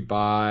 what should we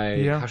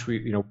buy? How should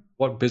we,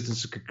 what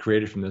businesses could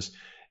create it from this?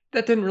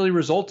 That didn't really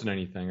result in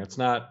anything. It's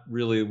not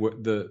really what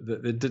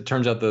it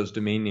turns out those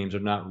domain names are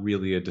not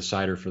really a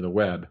decider for the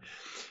web.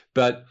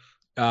 But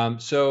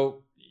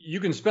so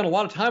you can spend a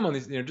lot of time on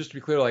these, just to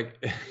be clear,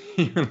 like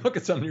you can look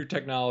at some new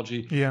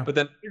technology, but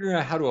then figuring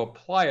out how to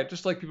apply it,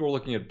 just like people are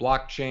looking at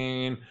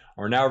blockchain,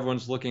 or now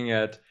everyone's looking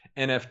at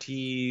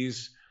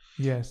NFTs.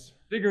 Yes.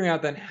 Figuring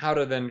out then how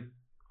to then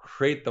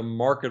create the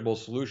marketable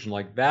solution,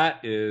 like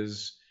that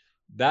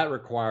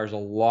requires a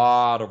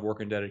lot of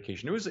work and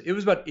dedication. It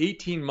was about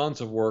 18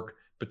 months of work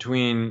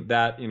between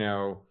that,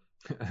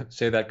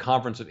 say that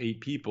conference of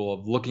 8 people,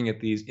 of looking at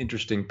these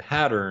interesting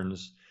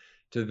patterns,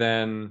 to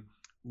then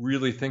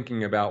really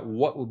thinking about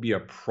what would be a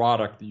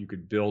product that you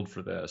could build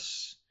for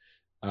this.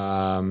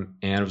 And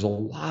it was a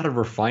lot of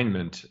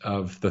refinement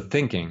of the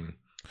thinking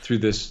through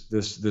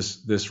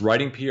this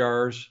writing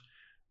PR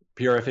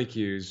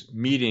FAQs,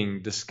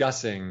 meeting,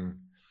 discussing,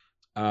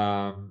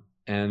 and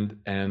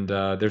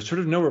there's sort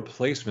of no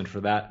replacement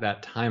for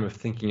that time of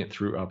thinking it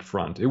through up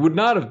front. It would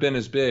not have been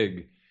as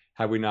big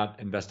had we not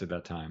invested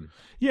that time.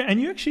 Yeah, and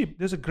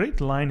there's a great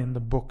line in the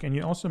book, and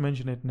you also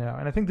mention it now,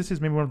 and I think this is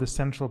maybe one of the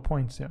central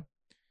points here.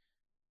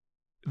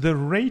 The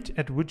rate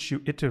at which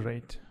you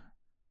iterate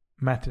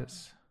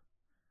matters.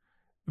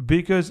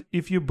 Because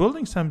if you're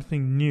building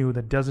something new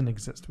that doesn't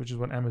exist, which is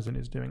what Amazon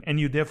is doing, and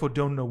you therefore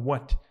don't know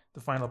what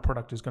the final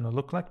product is going to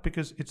look like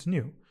because it's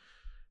new,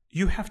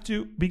 you have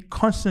to be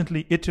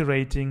constantly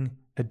iterating,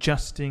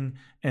 adjusting,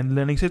 and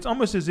learning. So it's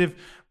almost as if,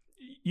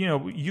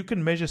 you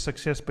can measure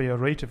success by your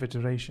rate of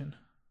iteration.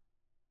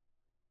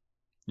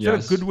 Is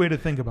that a good way to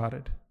think about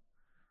it?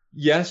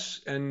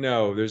 Yes and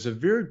no. There's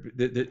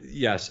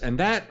yes, and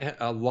that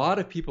a lot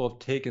of people have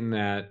taken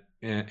that,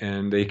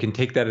 and they can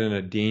take that in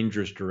a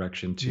dangerous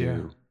direction too.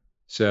 Yeah.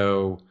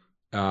 So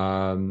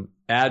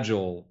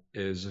Agile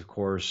is, of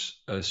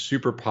course, a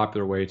super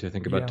popular way to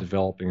think about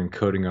developing and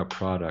coding up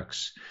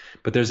products.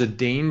 But there's a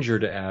danger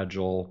to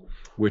Agile,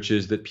 which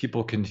is that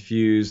people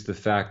confuse the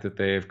fact that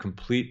they have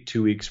complete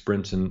 2-week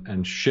sprints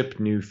and ship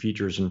new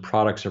features and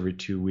products every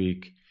 2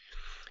 weeks,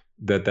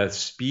 that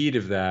speed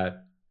of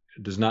that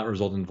does not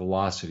result in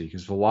velocity,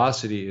 because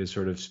velocity is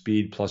sort of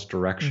speed plus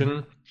direction.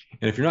 Mm-hmm.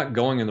 And if you're not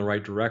going in the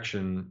right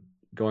direction,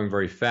 going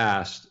very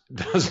fast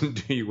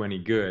doesn't do you any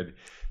good.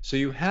 So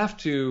you have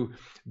to,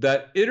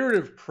 that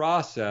iterative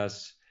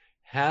process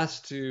has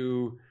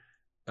to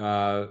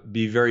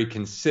be very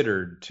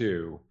considered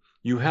too.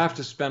 You have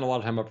to spend a lot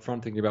of time up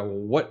front thinking about, well,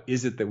 what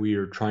is it that we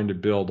are trying to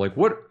build? Like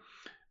what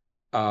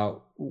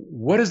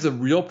is the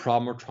real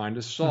problem we're trying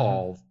to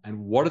solve, and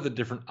what are the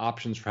different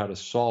options for how to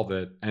solve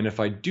it? And if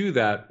I do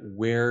that,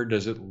 where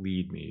does it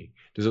lead me?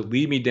 Does it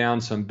lead me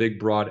down some big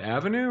broad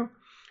avenue,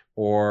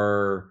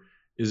 or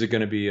is it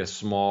going to be a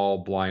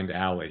small blind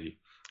alley?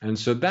 And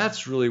so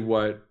that's really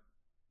what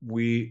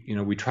we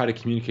try to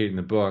communicate in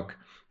the book,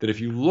 that if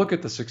you look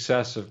at the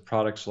success of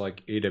products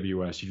like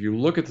AWS, if you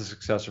look at the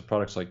success of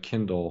products like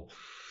Kindle,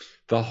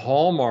 the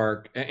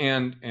hallmark,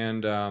 and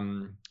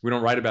we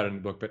don't write about it in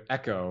the book, but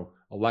Echo,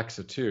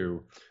 Alexa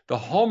too, the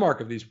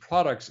hallmark of these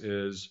products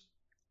is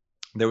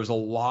there was a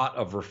lot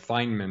of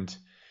refinement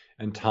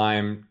and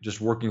time just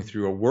working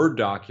through a Word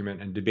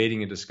document and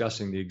debating and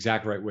discussing the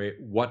exact right way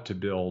what to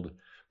build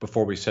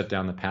before we set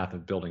down the path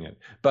of building it.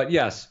 But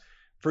yes,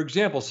 for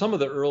example, some of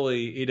the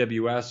early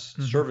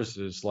AWS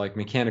services like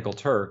Mechanical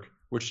Turk,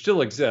 which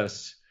still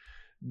exists,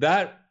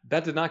 that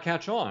did not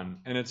catch on,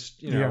 and it's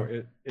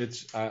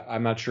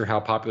I'm not sure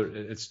how popular.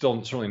 It's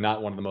still certainly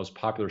not one of the most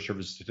popular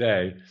services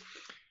today.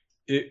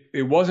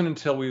 It wasn't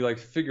until we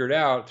figured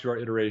out through our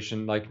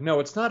iteration, no,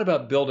 it's not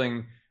about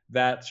building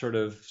that sort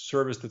of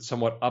service that's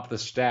somewhat up the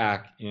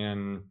stack.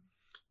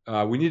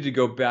 We need to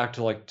go back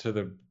to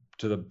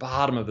the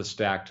bottom of the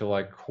stack,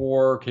 to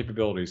core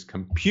capabilities,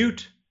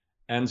 compute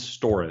and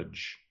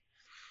storage.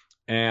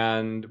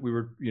 And we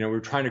were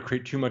trying to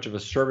create too much of a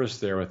service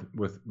there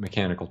with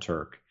Mechanical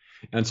Turk.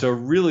 And so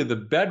really the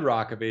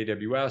bedrock of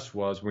AWS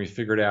was when we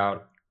figured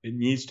out it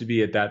needs to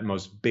be at that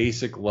most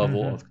basic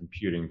level of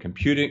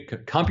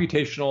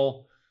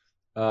computational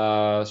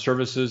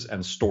services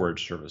and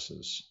storage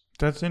services.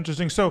 That's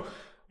interesting. So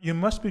you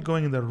must be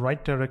going in the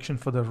right direction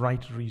for the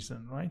right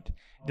reason, right?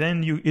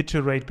 Then you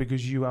iterate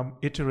because you are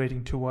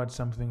iterating towards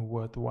something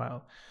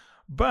worthwhile.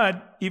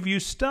 But if you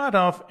start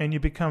off and you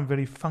become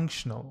very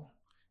functional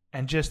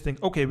and just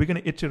think, okay, we're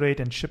going to iterate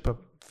and ship a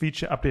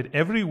feature update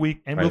every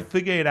week and we'll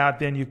figure it out,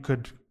 then you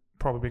could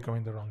probably go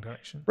in the wrong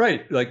direction.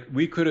 Right.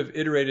 We could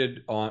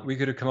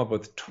have come up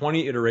with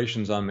 20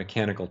 iterations on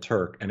Mechanical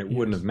Turk and it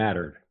wouldn't have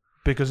mattered.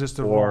 Because it's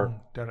the wrong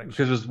direction.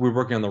 Because we're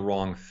working on the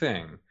wrong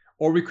thing.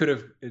 Or we could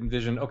have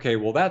envisioned, okay,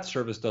 well, that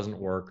service doesn't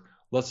work.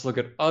 Let's look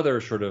at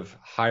other sort of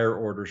higher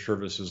order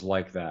services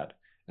like that.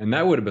 And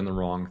that would have been the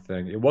wrong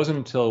thing. It wasn't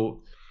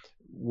until,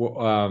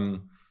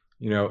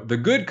 the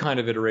good kind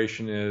of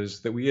iteration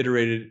is that we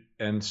iterated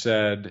and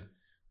said,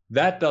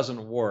 that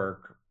doesn't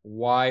work.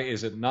 Why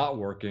is it not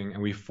working?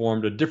 And we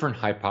formed a different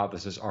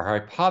hypothesis. Our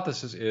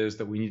hypothesis is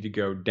that we need to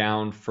go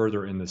down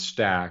further in the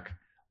stack.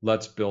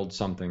 Let's build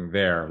something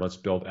there. Let's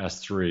build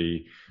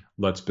S3.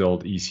 Let's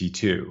build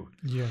EC2.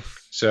 Yes.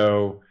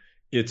 So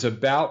it's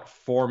about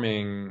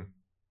forming,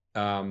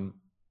 brainlessly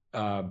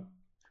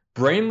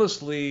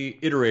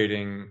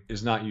iterating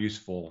is not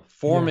useful.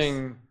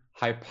 Forming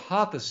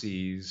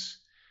hypotheses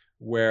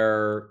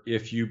where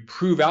if you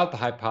prove out the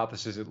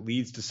hypothesis, it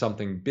leads to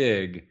something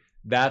big,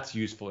 that's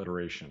useful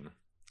iteration.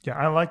 Yeah,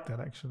 I like that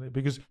actually,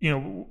 because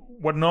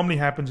what normally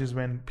happens is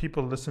when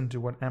people listen to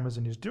what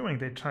Amazon is doing,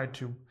 they try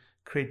to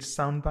create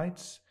sound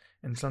bites,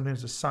 and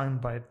sometimes the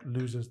sound bite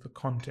loses the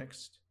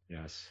context.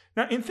 Yes.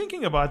 Now, in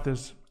thinking about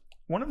this,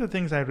 one of the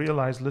things I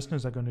realize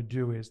listeners are going to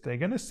do is they're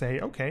going to say,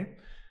 okay,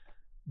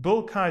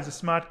 Bill Carr is a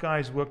smart guy.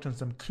 He's worked on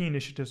some key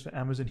initiatives for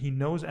Amazon. He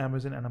knows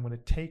Amazon, and I'm going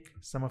to take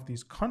some of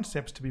these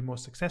concepts to be more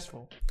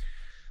successful.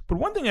 But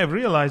one thing I've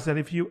realized that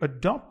if you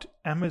adopt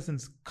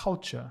Amazon's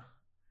culture,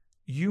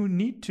 you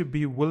need to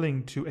be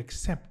willing to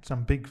accept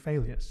some big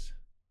failures.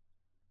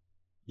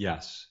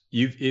 Yes.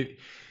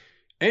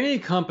 Any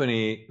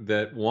company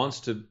that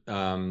wants to,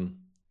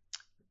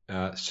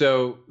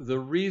 so the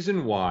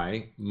reason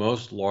why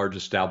most large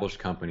established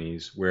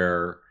companies,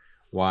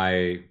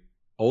 why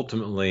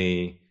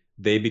ultimately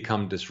they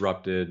become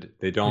disrupted,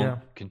 they don't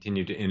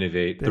continue to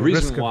innovate. The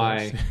reason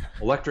why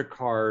electric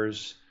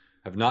cars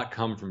have not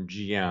come from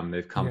GM,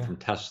 they've come from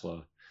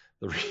Tesla.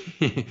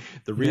 The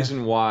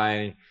reason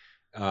why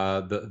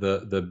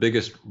the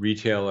biggest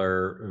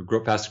retailer,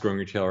 fastest growing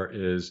retailer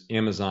is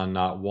Amazon,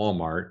 not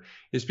Walmart,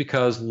 is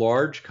because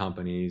large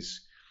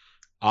companies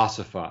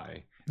ossify.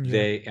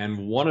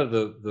 And one of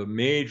the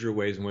major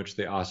ways in which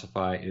they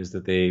ossify is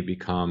that they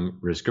become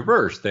risk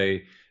averse.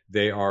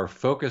 They are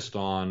focused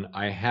on,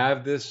 I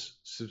have this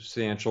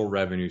substantial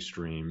revenue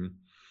stream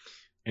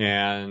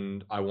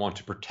and I want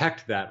to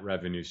protect that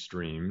revenue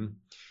stream.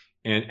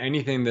 And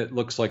anything that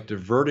looks like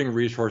diverting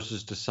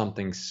resources to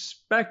something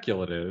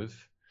speculative,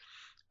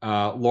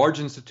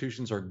 large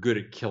institutions are good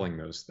at killing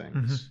those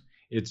things.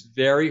 It's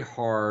very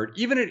hard.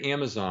 Even at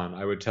Amazon,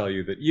 I would tell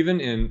you that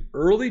even in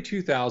early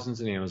 2000s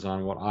in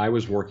Amazon, when I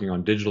was working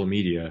on digital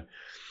media,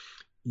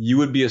 you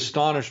would be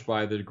astonished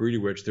by the degree to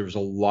which there was a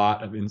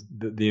lot of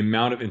the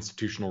amount of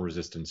institutional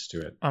resistance to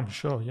it. I'm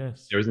sure,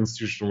 yes. There was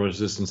institutional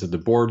resistance at the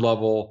board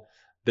level.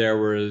 There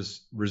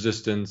was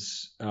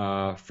resistance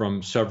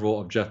from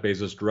several of Jeff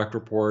Bezos' direct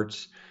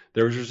reports.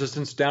 There was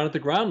resistance down at the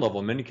ground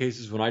level. In many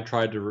cases, when I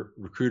tried to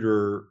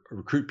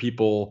recruit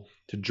people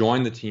to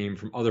join the team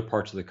from other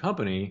parts of the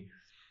company,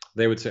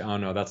 they would say, "Oh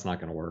no, that's not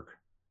going to work."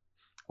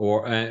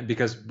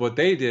 Because what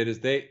they did is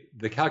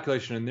the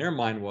calculation in their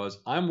mind was,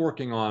 I'm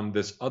working on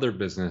this other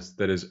business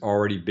that is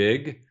already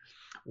big.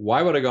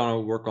 Why would I go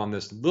and work on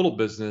this little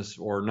business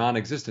or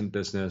non-existent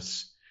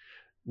business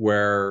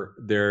where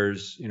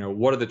there's,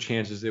 what are the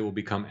chances it will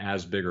become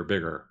as big or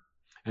bigger?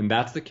 And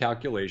that's the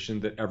calculation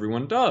that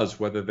everyone does,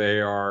 whether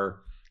they are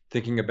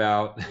thinking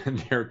about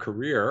their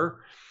career,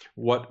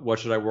 what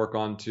should I work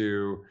on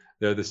to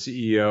they're the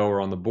CEO or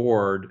on the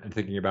board and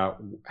thinking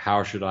about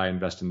how should I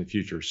invest in the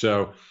future.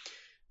 So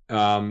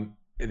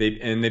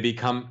they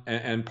become,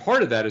 and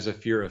part of that is a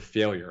fear of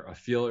failure, a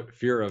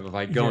fear of if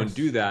I go and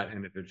do that,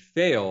 and if it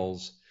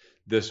fails,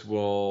 this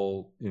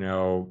will,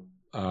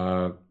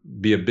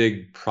 be a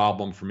big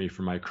problem for me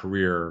for my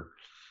career.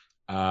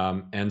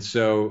 And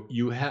so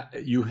you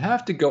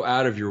have to go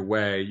out of your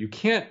way. You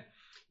can't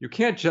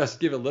just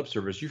give it lip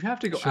service. You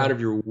have to go out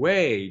of your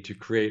way to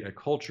create a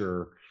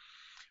culture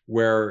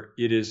where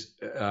it is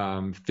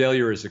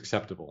failure is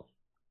acceptable.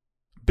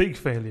 Big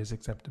failure is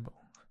acceptable.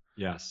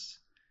 Yes.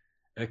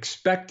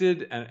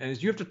 Expected,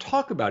 and you have to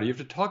talk about it. You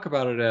have to talk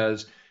about it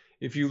as,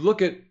 if you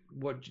look at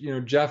what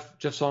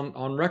Jeff's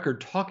on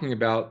record talking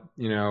about,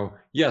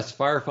 yes,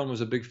 Firefund was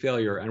a big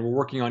failure, and we're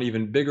working on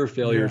even bigger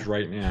failures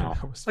right now.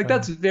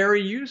 That's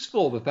very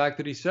useful. The fact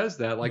that he says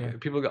that,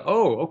 people go,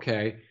 oh,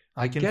 okay,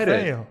 I can get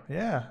fail. It.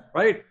 Yeah.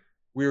 Right.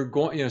 We're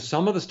going.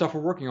 Some of the stuff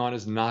we're working on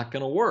is not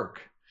going to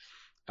work.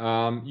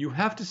 You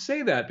have to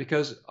say that,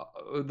 because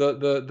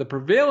the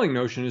prevailing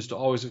notion is to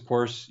always, of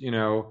course,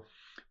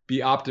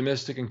 be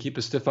optimistic and keep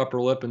a stiff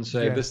upper lip and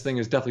say this thing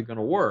is definitely going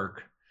to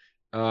work.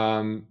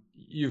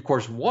 You of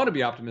course want to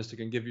be optimistic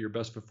and give it your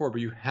best foot forward,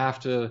 but you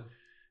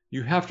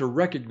have to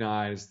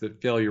recognize that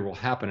failure will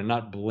happen and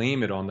not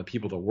blame it on the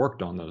people that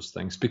worked on those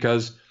things,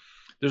 because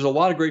there's a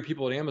lot of great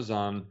people at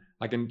Amazon.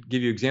 I can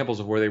give you examples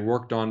of where they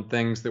worked on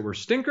things that were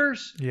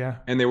stinkers,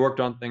 and they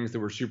worked on things that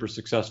were super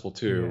successful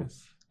too.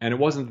 Yes. And it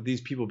wasn't that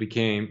these people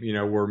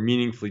were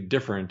meaningfully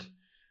different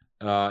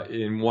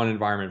in one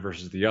environment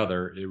versus the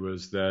other. It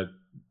was that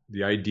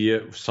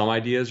some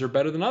ideas are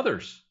better than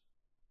others.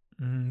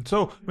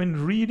 So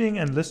when reading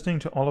and listening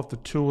to all of the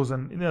tools,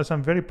 and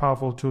some very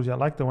powerful tools, I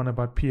like the one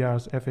about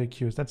PRs,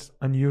 FAQs. That's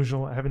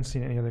unusual. I haven't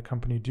seen any other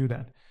company do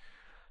that.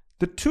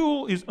 The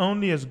tool is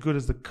only as good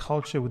as the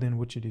culture within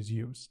which it is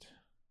used.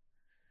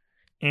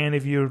 And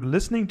if you're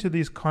listening to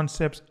these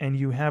concepts and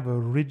you have a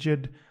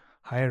rigid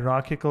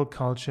hierarchical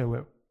culture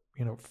where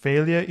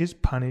failure is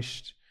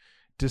punished,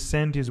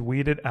 dissent is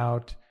weeded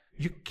out,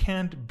 you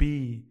can't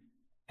be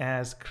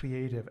as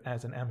creative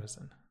as an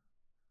Amazon.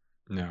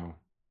 No.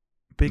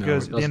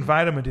 Because the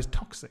environment is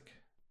toxic.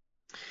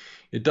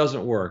 It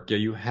doesn't work. Yeah,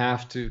 you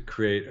have to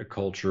create a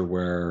culture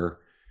where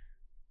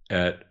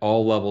at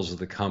all levels of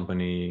the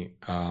company,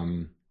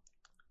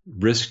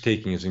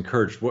 risk-taking is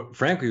encouraged.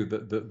 Frankly,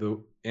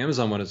 the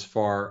Amazon one is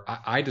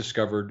I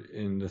discovered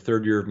in the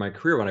third year of my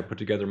career, when I put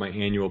together my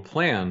annual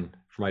plan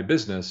for my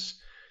business,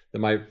 that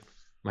my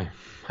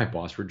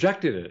boss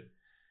rejected it.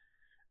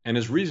 And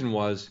his reason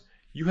was,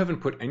 you haven't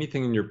put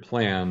anything in your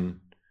plan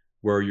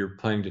where you're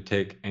planning to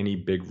take any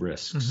big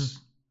risks. Mm-hmm.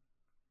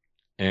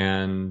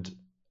 And,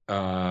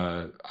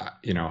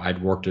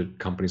 I'd worked at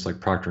companies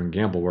like Procter &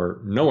 Gamble where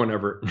no one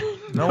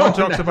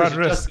talks about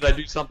risk. I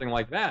do something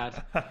like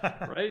that,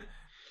 right?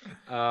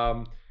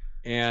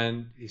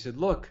 And he said,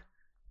 look,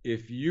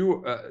 if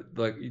you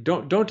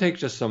don't take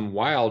just some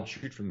wild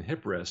shoot from the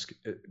hip risk,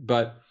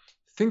 but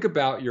think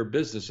about your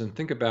business and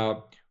think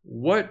about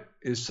what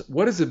is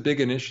a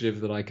big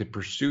initiative that I could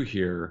pursue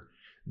here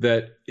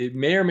that it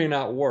may or may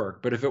not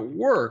work, but if it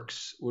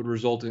works,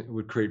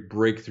 would create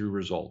breakthrough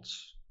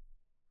results,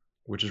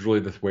 which is really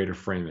the way to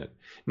frame it.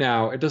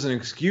 Now, it doesn't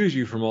excuse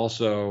you from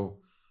also,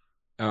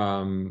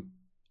 hitting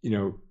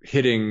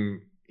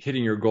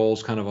your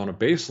goals kind of on a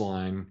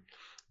baseline,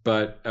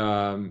 but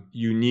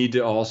you need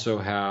to also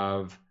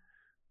have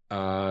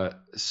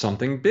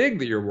something big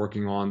that you're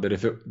working on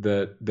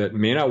that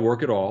may not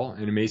work at all,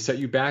 and it may set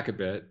you back a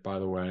bit, by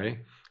the way,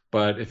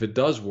 but if it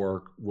does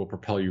work, will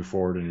propel you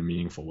forward in a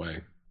meaningful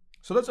way.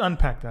 So let's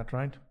unpack that,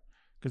 right?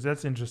 Because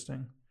that's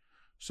interesting.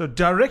 So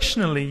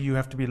directionally, you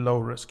have to be low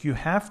risk. You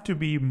have to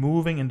be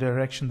moving in a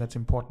direction that's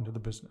important to the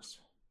business.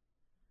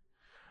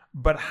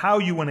 But how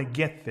you want to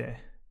get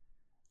there,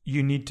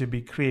 you need to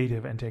be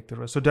creative and take the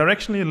risk. So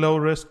directionally low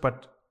risk,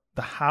 but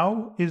the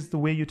how is the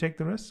way you take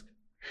the risk?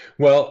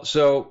 Well,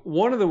 so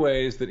one of the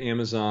ways that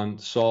Amazon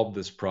solved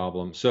this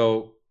problem,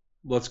 so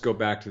let's go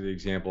back to the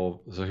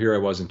example. So here I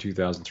was in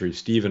 2003.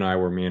 Steve and I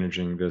were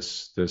managing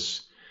this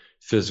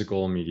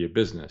physical media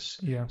business.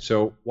 Yeah.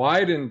 So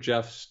why didn't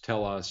Jeff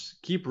tell us,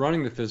 keep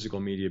running the physical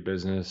media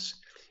business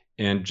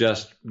and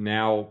just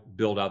now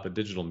build out the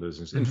digital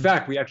business? Mm-hmm. In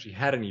fact, we actually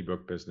had an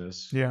ebook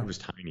business. Yeah. It was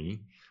tiny.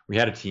 We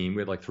had a team.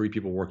 We had like 3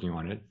 people working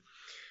on it.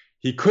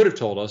 He could have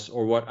told us,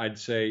 or what I'd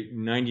say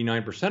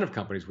 99% of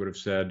companies would have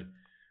said,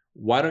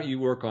 why don't you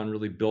work on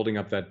really building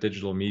up that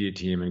digital media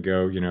team and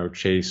go,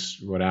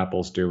 chase what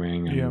Apple's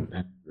doing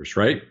and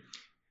right?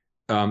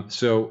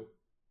 So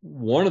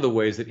one of the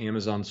ways that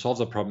Amazon solves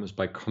that problem is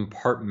by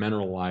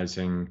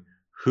compartmentalizing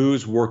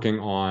who's working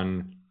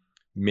on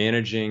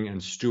managing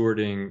and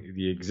stewarding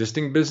the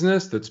existing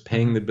business that's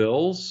paying the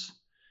bills,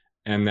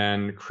 and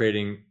then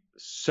creating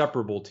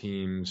separable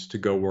teams to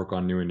go work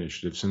on new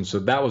initiatives. And so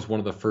that was one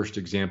of the first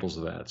examples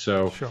of that.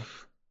 So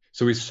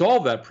we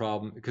solved that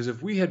problem, because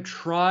if we had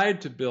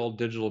tried to build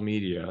digital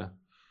media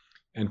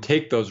and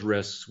take those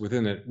risks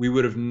within it, we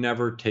would have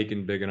never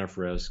taken big enough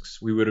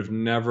risks. We would have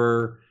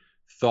never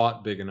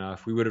thought big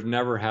enough. We would have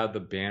never had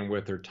the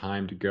bandwidth or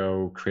time to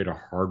go create a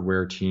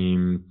hardware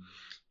team,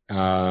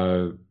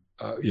 bring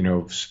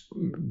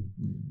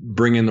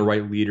in the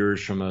right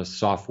leaders from a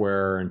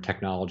software and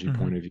technology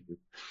point of view.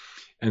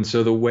 And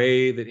so the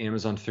way that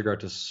Amazon figured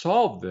out to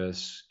solve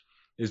this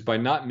is by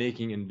not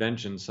making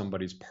invention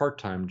somebody's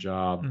part-time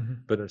job,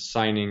 but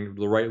assigning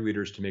the right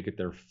leaders to make it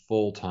their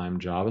full-time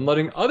job, and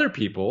letting other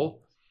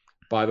people,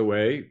 by the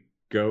way,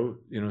 go,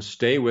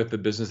 stay with the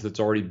business that's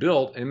already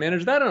built and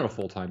manage that on a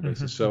full-time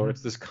basis. So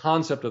it's this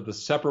concept of the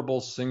separable,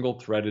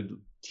 single-threaded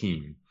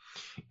team.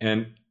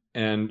 And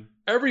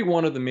every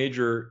one of the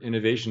major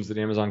innovations that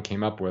Amazon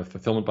came up with,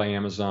 fulfillment by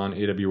Amazon,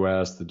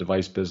 AWS, the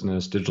device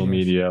business, digital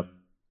media,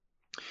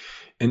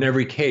 in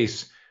every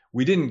case,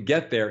 we didn't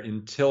get there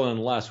until and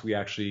unless we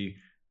actually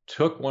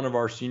took one of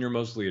our senior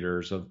most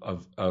leaders,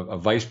 a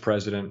vice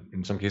president,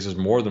 in some cases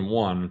more than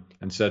one,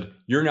 and said,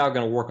 you're now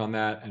going to work on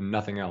that and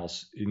nothing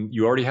else.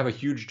 You already have a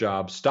huge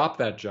job. Stop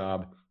that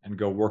job and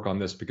go work on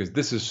this, because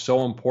this is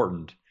so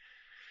important.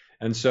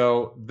 And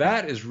so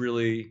that is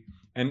really,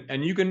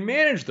 and you can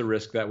manage the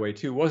risk that way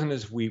too. It wasn't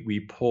as we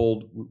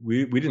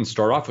didn't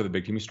start off with a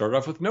big team. We started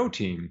off with no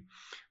team.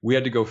 We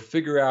had to go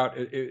figure out,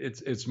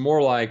 it's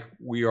more like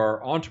we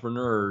are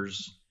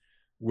entrepreneurs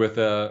with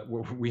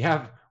we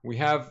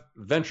have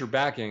venture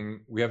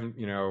backing. We haven't,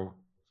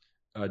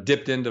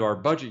 dipped into our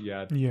budget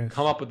yet. Yes.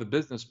 Come up with a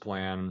business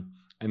plan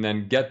and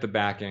then get the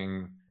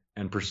backing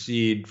and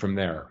proceed from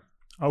there.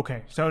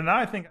 Okay. So now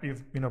I think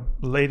you've,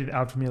 laid it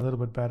out for me a little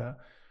bit better.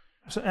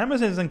 So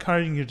Amazon is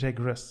encouraging you to take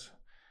risks.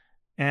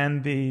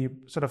 And the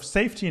sort of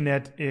safety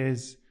net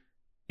is,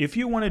 if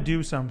you want to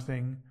do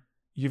something,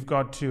 you've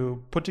got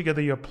to put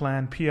together your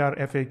plan, PR,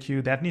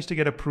 FAQ, that needs to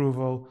get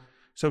approval.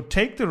 So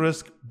take the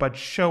risk, but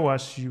show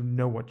us you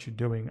know what you're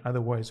doing.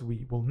 Otherwise,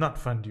 we will not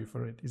fund you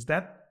for it. Is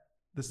that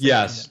the safety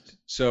Yes. net?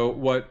 So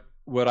what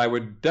I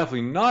would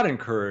definitely not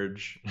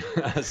encourage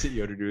a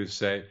CEO to do is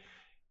say,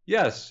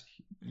 yes,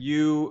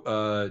 you,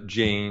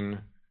 Jane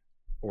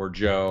or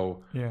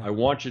Joe, I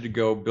want you to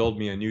go build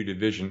me a new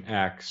division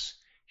X.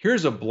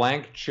 Here's a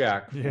blank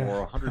check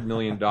for $100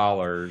 million.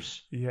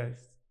 Yes.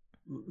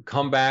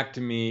 Come back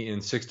to me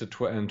in 6 to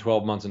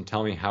 12 months and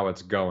tell me how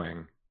it's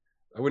going.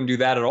 I wouldn't do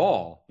that at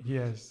all.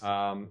 Yes.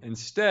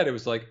 Instead, it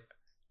was like,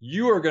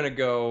 you are going to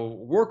go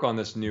work on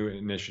this new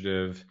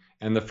initiative,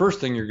 and the first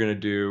thing you're going to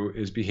do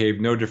is behave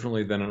no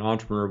differently than an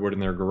entrepreneur would in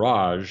their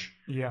garage.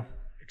 Yeah.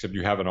 Except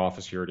you have an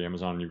office here at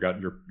Amazon. You've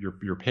got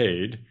you're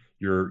paid.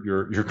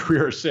 Your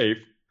career is safe,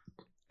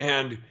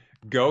 and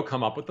go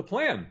come up with the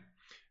plan.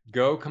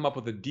 Go come up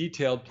with a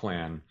detailed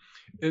plan.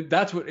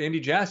 That's what Andy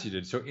Jassy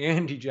did. So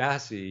Andy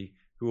Jassy,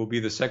 who will be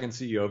the second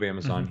CEO of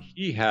Amazon,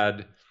 he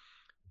had,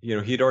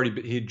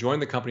 he'd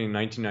joined the company in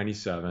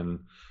 1997,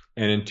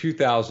 and in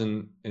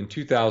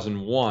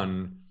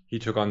 2001 he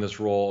took on this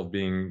role of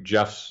being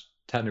Jeff's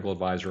technical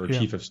advisor or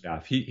chief of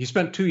staff. He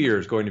spent 2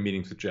 years going to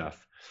meetings with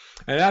Jeff,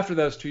 and after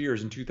those 2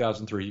 years in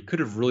 2003, he could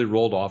have really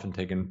rolled off and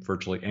taken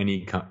virtually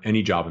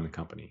any job in the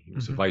company. He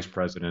was a vice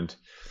president,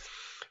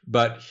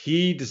 but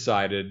he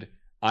decided,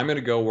 I'm going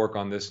to go work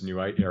on this new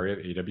area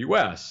of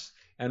AWS.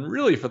 And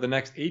really, for the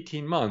next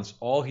 18 months,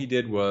 all he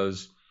did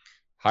was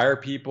hire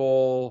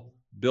people,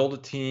 build a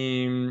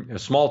team, a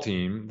small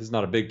team. This is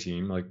not a big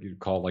team, like you'd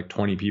call it like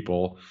 20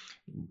 people.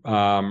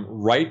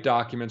 Write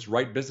documents,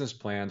 write business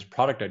plans,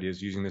 product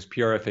ideas using this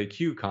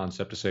PRFAQ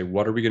concept to say,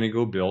 what are we going to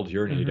go build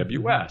here in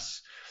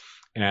AWS?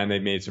 And they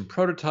made some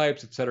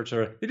prototypes, et cetera, et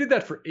cetera. They did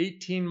that for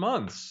 18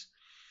 months.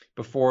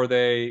 Before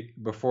they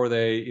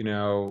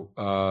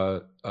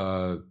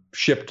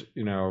shipped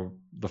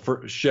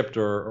shipped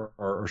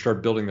or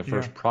started building the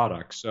first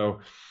product.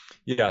 So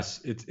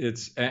yes,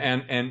 it's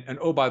and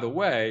oh, by the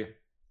way,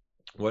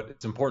 what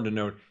it's important to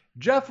note,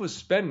 Jeff was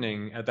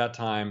spending at that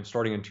time,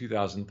 starting in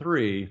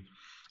 2003,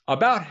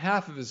 about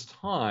half of his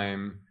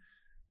time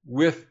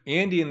with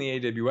Andy and the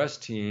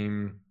AWS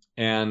team,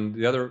 and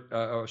the other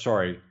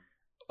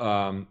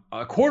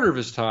a quarter of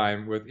his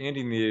time with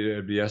Andy and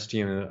the AWS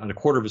team, and a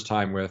quarter of his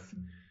time with,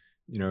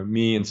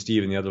 me and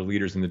Steve and the other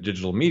leaders in the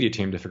digital media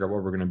team to figure out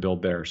what we're going to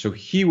build there. So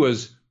he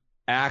was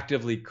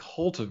actively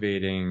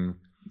cultivating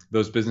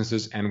those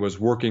businesses and was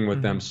working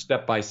with them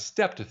step by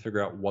step to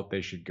figure out what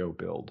they should go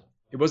build.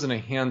 It wasn't a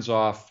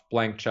hands-off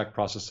blank check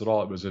process at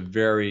all. It was a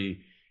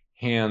very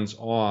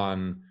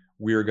hands-on,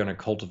 we're going to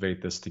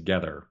cultivate this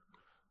together.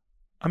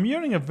 I'm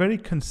hearing a very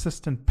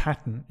consistent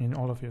pattern in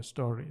all of your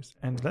stories,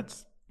 and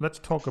let's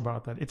talk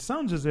about that. It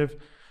sounds as if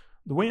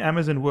the way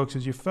Amazon works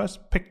is you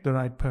first pick the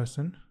right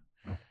person,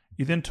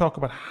 you then talk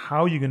about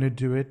how you're going to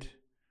do it,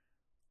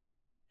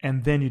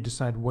 and then you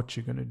decide what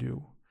you're going to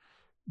do.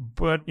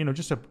 But,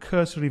 just a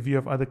cursory view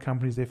of other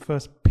companies, they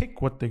first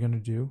pick what they're going to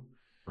do.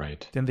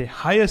 Right. Then they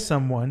hire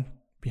someone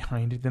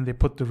behind it, then they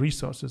put the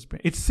resources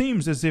behind. It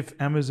seems as if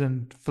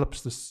Amazon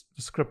flips the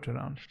script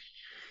around.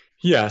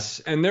 Yes,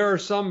 and there are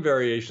some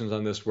variations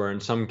on this where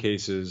in some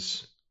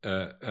cases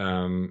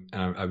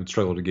I would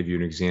struggle to give you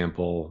an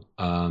example.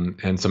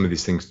 And some of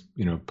these things,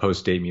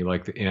 post-date me.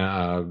 Like,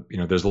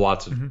 there's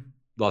lots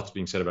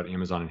being said about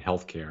Amazon and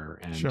healthcare,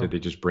 and Sure. did they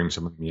just bring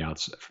someone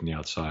from the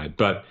outside?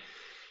 But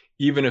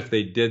even if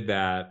they did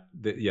that,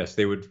 yes,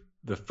 they would.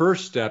 The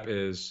first step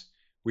is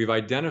we've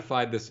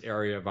identified this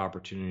area of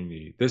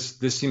opportunity. This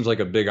seems like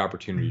a big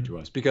opportunity to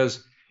us,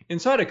 because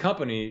inside a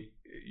company,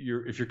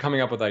 if you're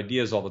coming up with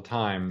ideas all the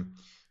time,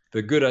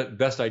 the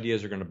best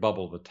ideas are going to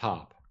bubble to the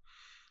top.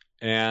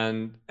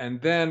 And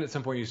then at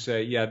some point you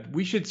say, yeah,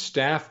 we should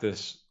staff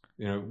this.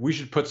 We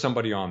should put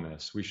somebody on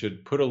this. We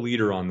should put a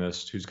leader on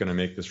this who's going to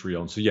make this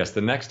real. And so, yes,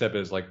 the next step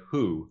is like,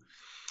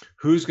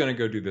 who's going to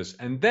go do this?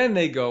 And then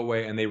they go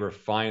away and they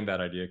refine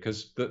that idea,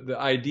 because the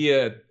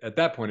idea at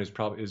that point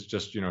is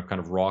just, kind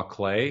of raw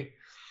clay.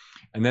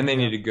 And then they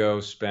need to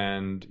go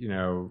spend,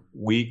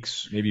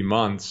 weeks, maybe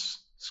months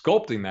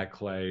sculpting that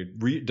clay,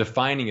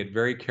 defining it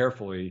very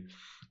carefully.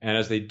 And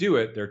as they do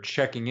it, they're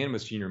checking in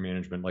with senior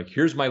management. Like,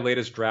 here's my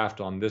latest draft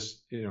on this,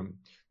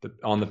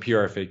 on the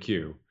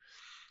PRFAQ.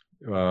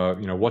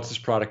 What's this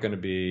product going to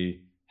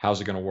be? How's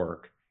it going to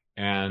work?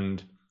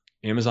 And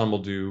Amazon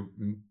will do,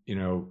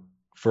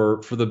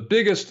 for the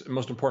biggest,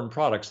 most important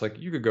products, like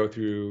you could go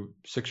through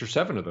 6 or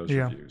 7 of those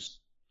reviews,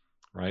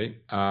 right?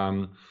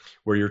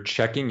 Where you're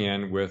checking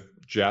in with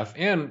Jeff,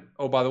 and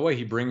oh, by the way,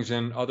 he brings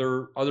in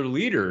other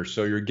leaders.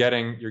 So you're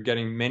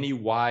getting many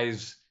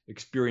wise,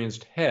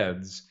 experienced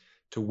heads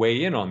to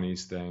weigh in on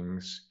these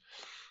things.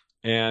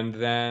 And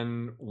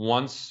then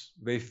once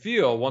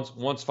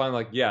finally,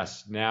 like,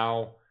 yes,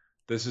 now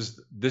this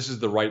is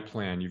the right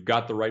plan. You've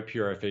got the right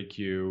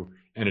PRFAQ,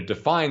 and it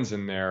defines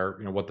in there,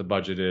 what the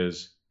budget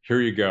is.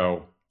 Here you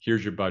go.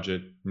 Here's your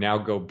budget. Now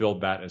go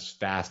build that as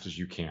fast as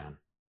you can.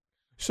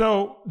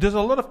 So there's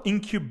a lot of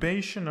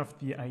incubation of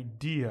the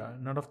idea,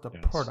 not of the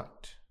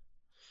product.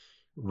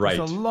 Right.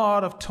 There's a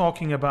lot of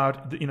talking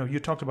about, you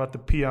talked about the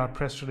PR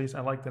press release.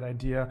 I like that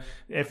idea.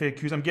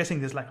 FAQs. I'm guessing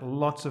there's like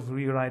lots of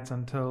rewrites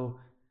until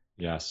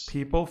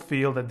people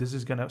feel that this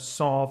is going to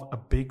solve a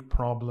big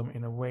problem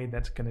in a way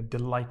that's going to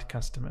delight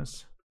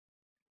customers.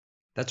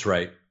 That's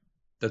right.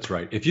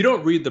 If you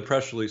don't read the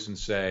press release and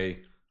say,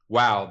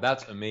 wow,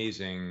 that's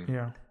amazing.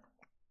 Yeah.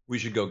 I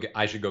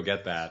should go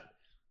get that.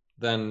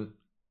 Then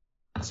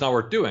it's not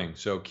worth doing.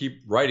 So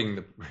keep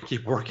working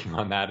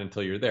on that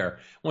until you're there.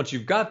 Once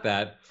you've got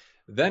that,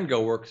 then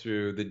go work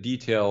through the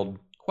detailed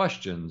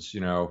questions.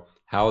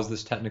 How is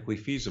this technically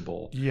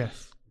feasible?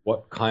 Yes.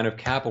 What kind of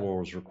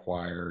capital is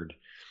required?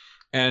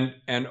 And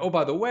oh,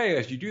 by the way,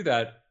 as you do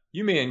that,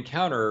 you may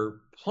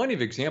encounter plenty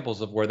of examples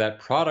of where that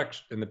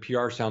product and the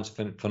PR sounds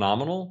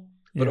phenomenal.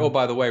 But oh,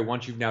 by the way,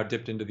 once you've now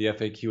dipped into the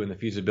FAQ and the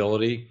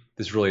feasibility,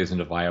 this really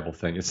isn't a viable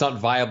thing. It's not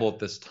viable at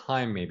this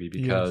time, maybe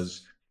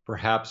because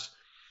perhaps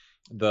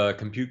the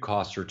compute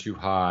costs are too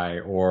high,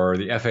 or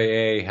the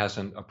FAA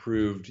hasn't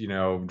approved,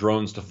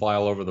 drones to fly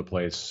all over the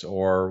place,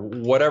 or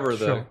whatever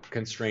the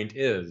constraint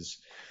is.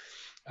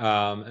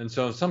 And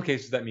so in some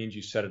cases, that means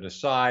you set it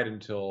aside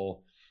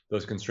until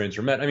those constraints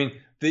are met. I mean,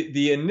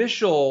 the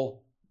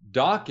initial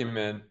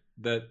document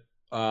that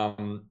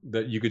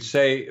you could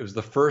say it was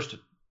the first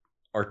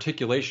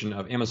articulation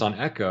of Amazon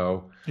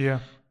Echo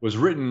was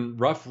written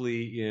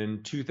roughly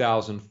in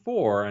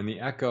 2004, and the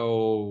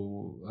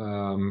Echo,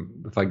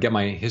 if I get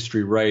my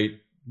history right,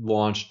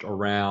 launched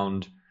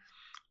around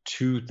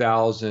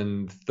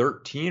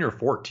 2013 or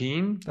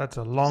 14. That's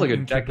a long, it's like a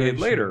decade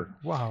later.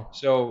 Wow.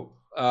 So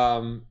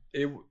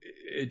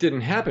it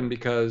didn't happen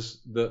because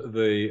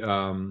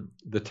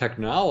the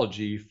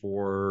technology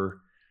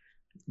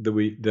that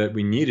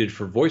we needed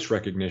for voice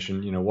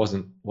recognition,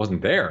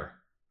 wasn't there.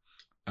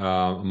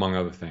 Among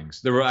other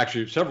things, there were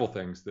actually several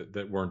things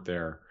that weren't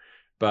there,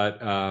 but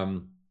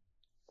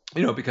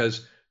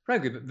because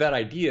frankly, that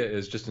idea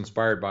is just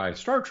inspired by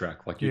Star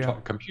Trek. Like you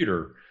talk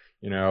computer,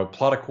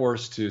 plot a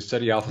course to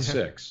SETI Alpha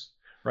 6,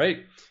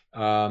 right?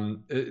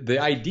 The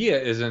idea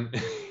isn't.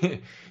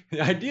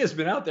 The idea has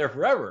been out there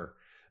forever,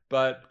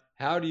 but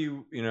how do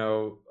you,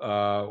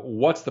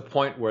 what's the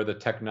point where the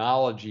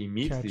technology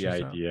meets the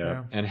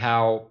idea,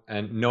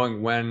 and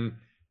knowing when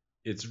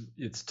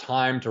it's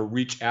time to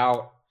reach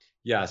out.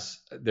 Yes,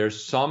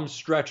 there's some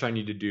stretch I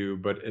need to do,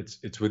 but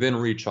it's within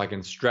reach. I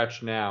can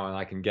stretch now and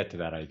I can get to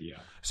that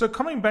idea. So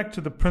coming back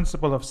to the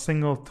principle of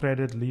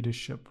single-threaded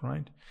leadership,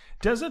 right?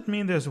 Does it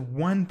mean there's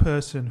one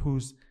person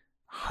who's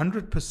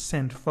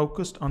 100%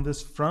 focused on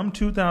this from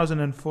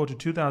 2004 to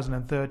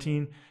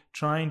 2013,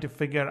 trying to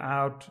figure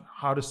out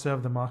how to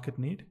serve the market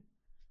need?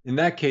 In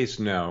that case,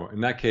 no.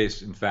 In that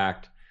case, in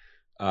fact,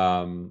 it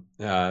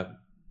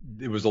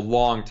was a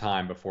long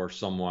time before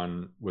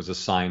someone was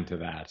assigned to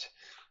that.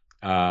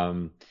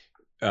 No,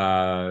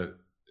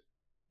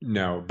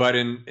 but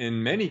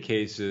in many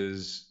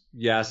cases,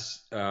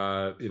 yes,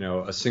 a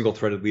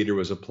single-threaded leader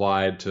was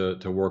applied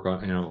to work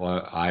on.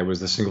 I was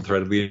the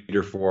single-threaded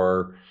leader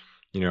for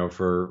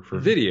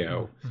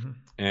video,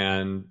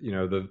 and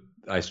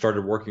I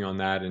started working on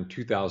that in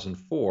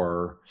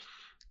 2004,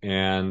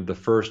 and the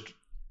first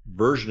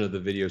version of the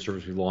video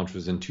service we launched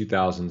was in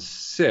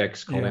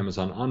 2006 called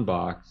Amazon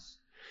Unbox.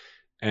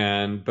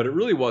 But it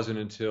really wasn't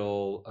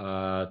until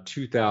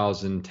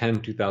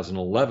 2010,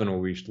 2011, when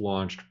we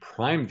launched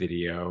Prime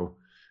Video,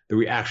 that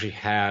we actually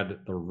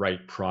had the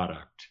right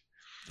product.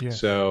 Yes.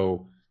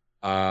 So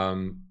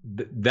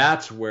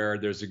that's where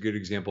there's a good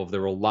example of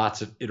there were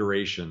lots of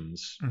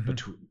iterations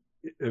between.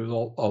 It was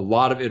a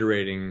lot of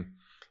iterating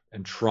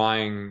and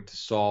trying to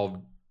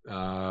solve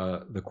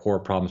the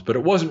core problems. But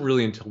it wasn't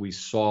really until we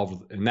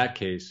solved, in that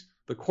case,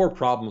 the core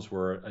problems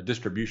were a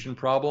distribution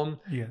problem,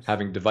 Yes.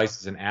 having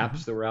devices and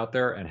apps that were out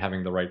there, and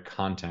having the right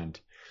content.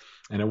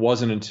 And it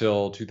wasn't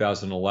until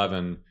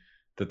 2011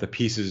 that the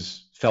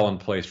pieces fell in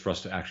place for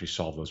us to actually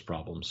solve those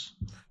problems.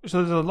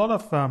 So there's a lot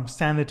of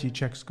sanity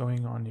checks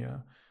going on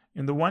here.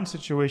 In the one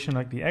situation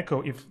like the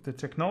Echo, if the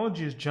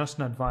technology is just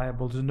not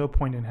viable, there's no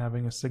point in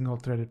having a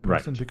single-threaded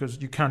person,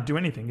 because you can't do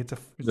anything. It's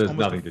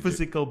almost a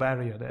physical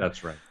barrier there.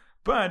 That's right.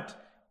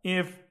 But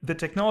if the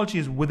technology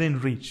is within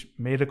reach,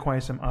 may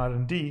require some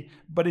R&D,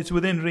 but it's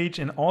within reach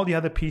and all the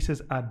other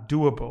pieces are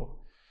doable,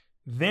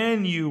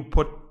 then you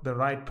put the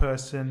right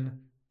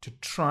person to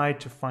try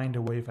to find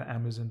a way for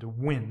Amazon to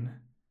win,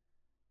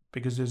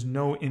 because there's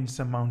no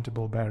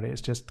insurmountable barriers,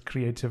 just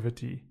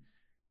creativity.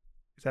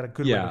 Is that a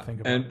good way to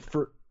think about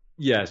it?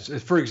 Yes.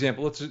 For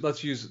example,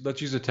 let's use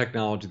a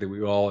technology that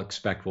we all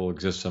expect will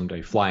exist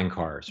someday: flying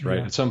cars, right?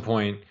 Yeah. At some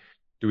point,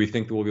 do we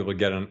think that we'll be able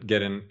to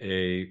get in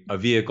a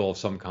vehicle of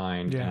some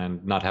kind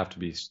and not have to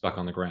be stuck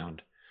on the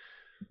ground?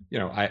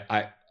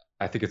 I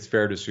think it's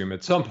fair to assume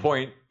at some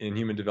point in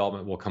human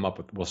development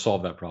we'll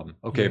solve that problem.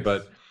 Okay, yes.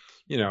 But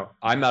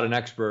I'm not an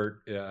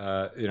expert.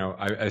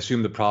 I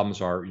assume the problems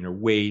are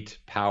weight,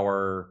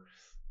 power,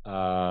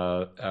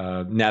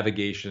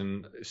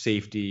 navigation,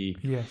 safety.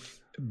 Yes.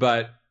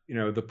 But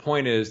the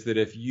point is that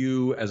if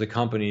you, as a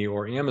company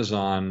or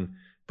Amazon,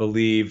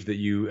 believe that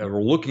you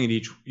are looking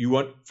at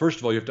first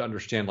of all, you have to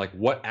understand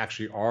what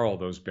actually are all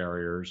those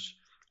barriers,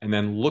 and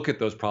then look at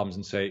those problems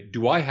and say,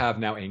 do I have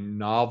now a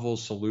novel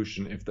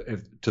solution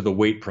to the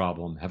weight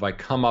problem? Have I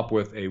come up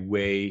with a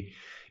way?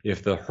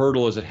 If the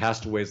hurdle is it has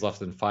to weigh less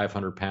than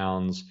 500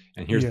 pounds,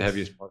 and here's the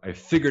heaviest part, I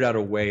figured out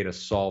a way to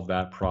solve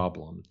that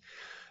problem.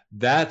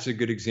 That's a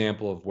good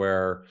example of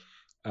where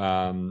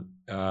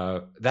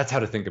that's how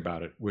to think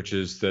about it, which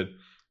is that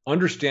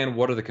understand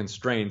what are the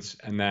constraints,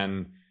 and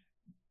then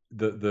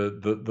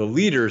the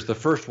leaders, the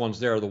first ones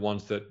there, are the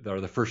ones that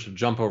are the first to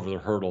jump over the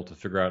hurdle to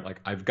figure out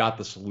I've got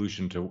the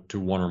solution to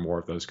one or more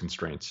of those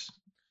constraints.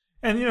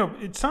 And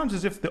it sounds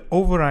as if the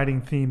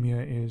overriding theme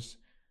here is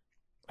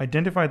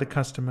identify the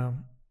customer,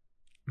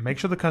 make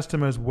sure the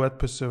customer is worth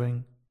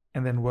pursuing,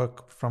 and then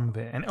work from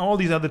there. And all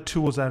these other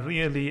tools are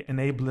really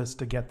enablers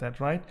to get that,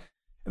 right?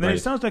 And then It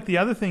sounds like the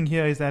other thing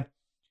here is that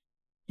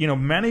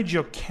manage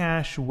your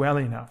cash well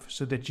enough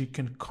so that you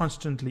can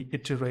constantly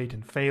iterate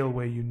and fail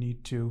where you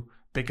need to,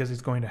 because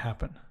it's going to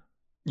happen.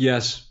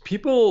 Yes.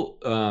 People,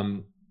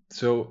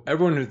 so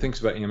everyone who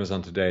thinks about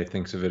Amazon today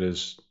thinks of it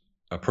as,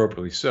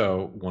 appropriately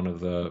so, one of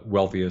the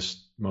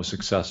wealthiest, most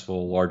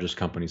successful, largest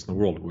companies in the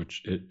world,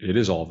 which it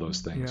is all of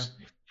those things.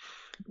 Yeah.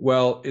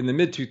 Well, in the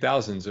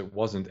mid-2000s, it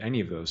wasn't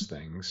any of those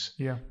things.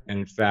 Yeah. And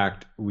in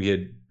fact, we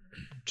had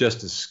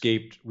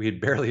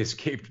barely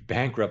escaped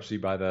bankruptcy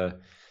by the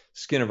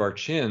skin of our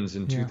chins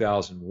in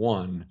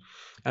 2001.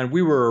 And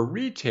we were a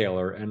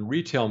retailer, and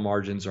retail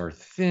margins are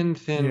thin.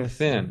 Yes.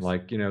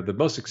 The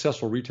most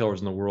successful retailers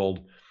in the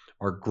world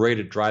are great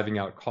at driving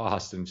out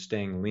costs and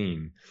staying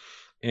lean.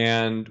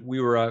 And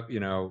we were, I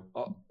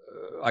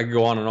could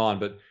go on and on,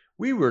 but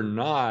we were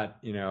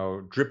not,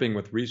 dripping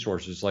with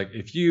resources.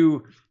 If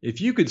you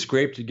could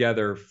scrape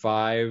together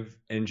 5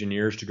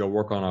 engineers to go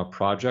work on a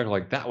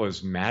project, that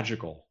was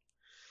magical.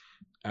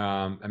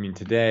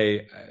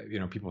 Today,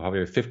 people probably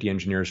have 50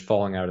 engineers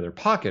falling out of their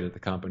pocket at the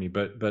company,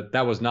 but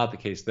that was not the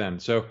case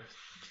then. So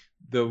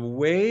the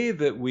way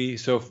that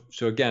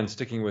so again,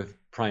 sticking with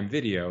Prime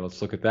Video,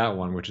 let's look at that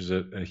one, which is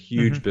a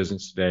huge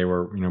business today,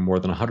 where more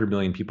than 100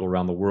 million people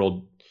around the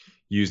world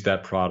use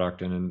that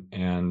product,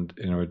 and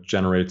it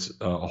generates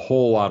a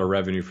whole lot of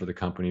revenue for the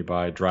company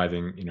by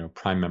driving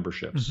Prime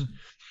memberships.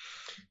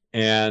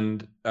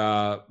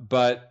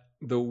 But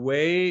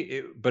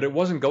it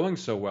wasn't going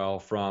so well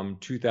from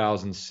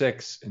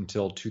 2006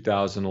 until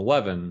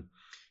 2011.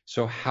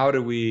 So how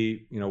do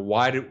we,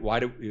 why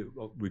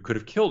we could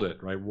have killed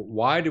it, right?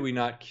 Why do we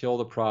not kill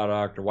the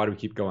product, or why do we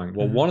keep going?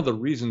 Well, one of the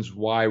reasons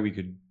why we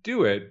could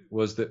do it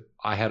was that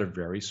I had a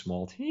very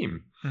small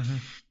team.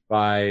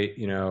 By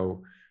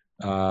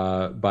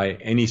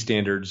any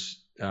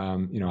standards,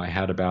 I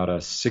had about a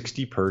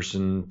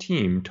 60-person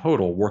team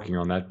total working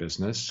on that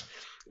business.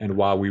 And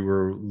while we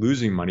were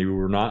losing money, we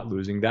were not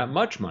losing that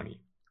much money.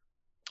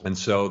 And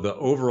so the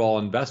overall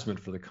investment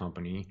for the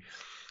company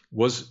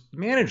was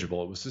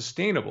manageable. It was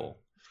sustainable.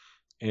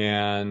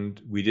 And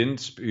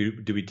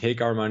did we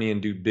take our money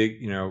and do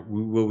big,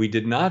 what we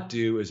did not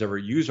do is ever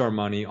use our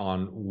money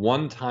on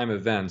one-time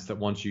events that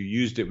once you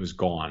used it was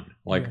gone,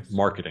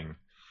 marketing.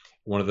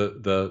 One of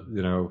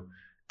the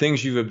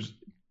things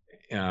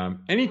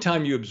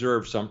anytime you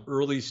observe some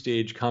early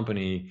stage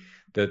company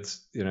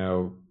that's,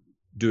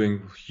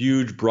 doing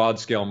huge broad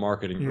scale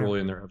marketing early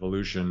in their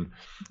evolution,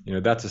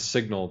 that's a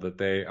signal that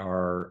they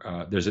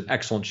are, there's an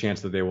excellent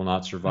chance that they will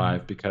not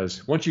survive,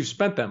 because once you've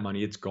spent that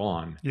money, it's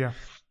gone. Yeah.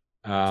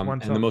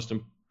 And the most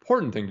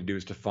important thing to do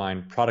is to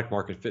find product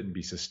market fit and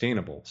be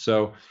sustainable.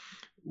 So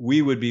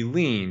we would be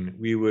lean.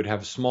 We would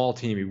have a small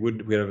team.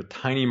 We'd have a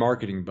tiny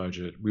marketing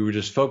budget. We were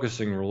just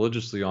focusing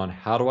religiously on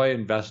how do I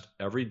invest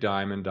every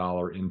dime and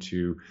dollar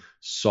into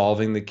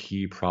solving the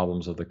key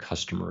problems of the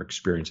customer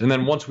experience. And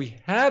then once we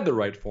had the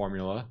right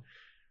formula,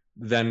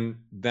 then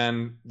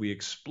we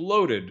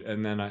exploded.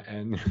 And then I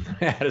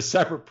had a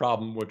separate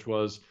problem, which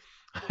was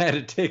I had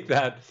to take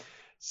that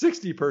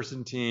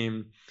 60-person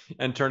team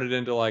and turn it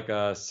into like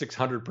a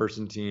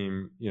 600-person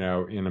team,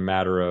 in a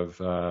matter of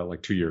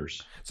like 2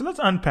 years. So let's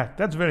unpack.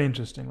 That's very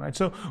interesting, right?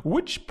 So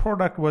which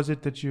product was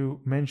it that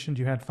you mentioned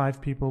you had 5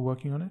 people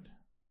working on it?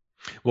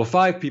 Well,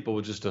 5 people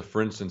was just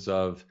for instance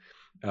of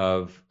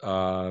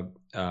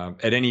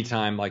at any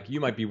time, like you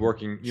might be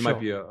working, you might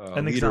be a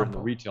leader in the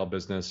retail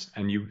business,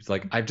 and you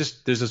like,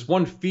 there's this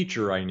one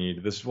feature I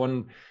need, this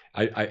one,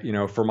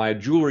 I for my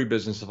jewelry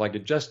business, if I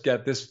could just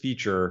get this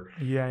feature,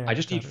 I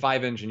just need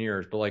 5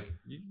 engineers, but like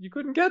you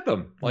couldn't get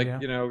them, like,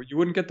 you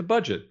wouldn't get the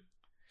budget.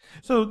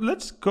 So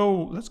let's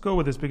go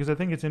with this, because I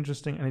think it's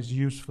interesting and it's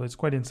useful. It's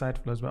quite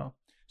insightful as well.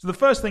 So the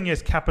first thing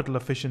is capital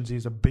efficiency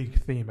is a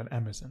big theme at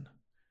Amazon.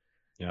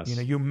 Yes.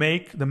 You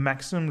make the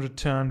maximum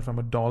return from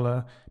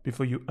 $1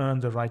 before you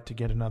earn the right to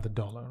get another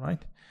 $1,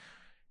 right?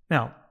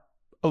 Now,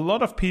 a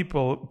lot of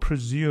people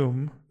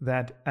presume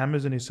that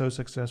Amazon is so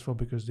successful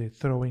because they're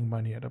throwing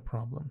money at a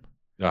problem.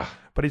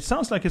 But it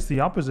sounds like it's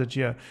the opposite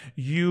here.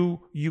 You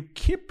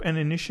keep an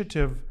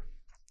initiative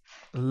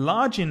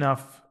large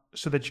enough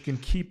so that you can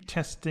keep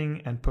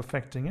testing and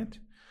perfecting it,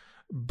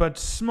 but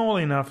small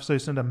enough so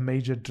it's not a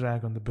major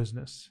drag on the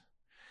business.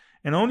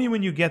 And only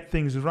when you get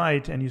things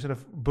right and you sort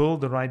of build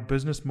the right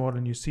business model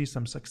and you see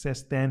some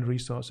success, then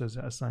resources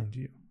are assigned to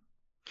you.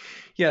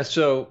 Yeah.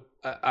 So,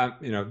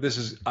 this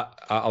is,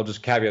 I'll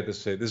just caveat this,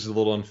 say this is a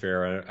little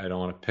unfair. I don't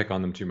want to pick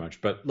on them too much,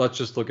 but let's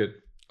just look at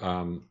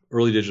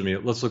early digital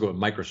media. Let's look at what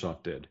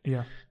Microsoft did.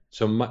 Yeah.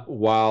 So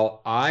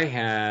while I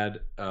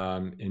had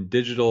in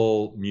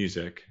digital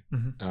music,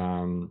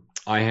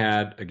 I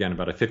had, again,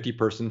 about a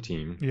 50-person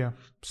team. Yeah.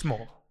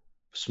 Small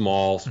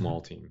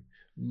team.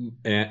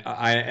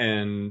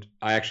 And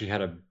I actually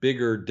had a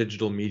bigger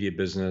digital media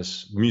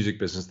music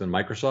business than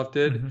Microsoft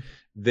did.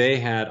 They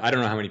had, I don't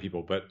know how many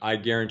people, but I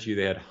guarantee you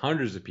they had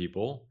hundreds of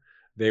people.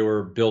 They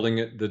were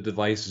building the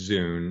device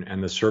Zune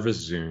and the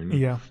service Zune.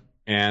 Yeah.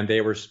 And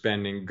they were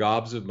spending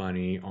gobs of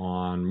money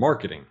on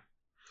marketing.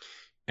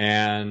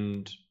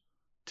 And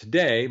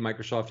today,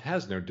 Microsoft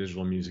has no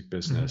digital music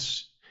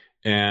business.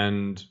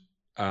 And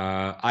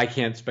I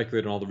can't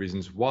speculate on all the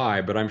reasons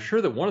why, but I'm sure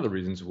that one of the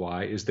reasons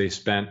why is they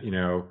spent,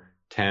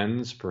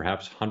 tens,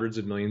 perhaps hundreds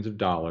of millions of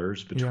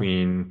dollars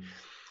between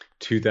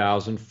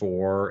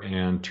 2004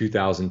 and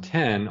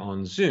 2010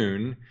 on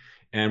Zune,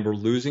 and were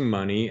losing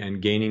money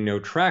and gaining no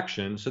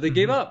traction. So they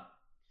gave up.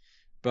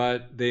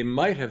 But they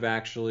might have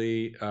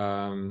actually,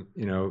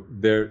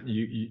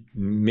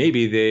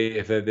 maybe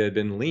if they had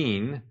been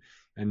lean,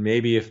 and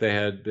maybe if they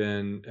had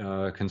been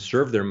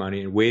conserved their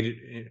money and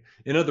waited.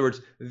 In other words,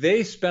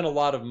 they spent a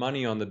lot of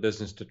money on the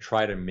business to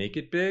try to make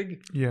it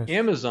big. Yes.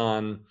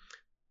 Amazon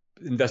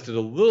invested a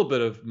little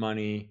bit of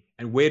money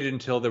and waited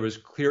until there was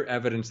clear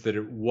evidence that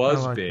it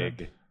was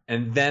big,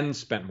 and then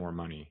spent more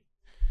money.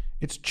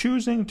 It's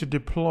choosing to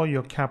deploy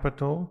your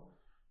capital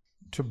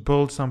to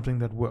build something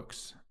that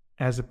works,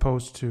 as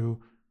opposed to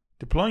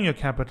deploying your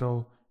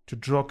capital to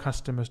draw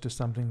customers to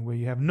something where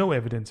you have no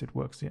evidence it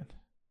works yet.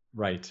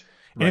 Right.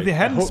 And if they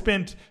hadn't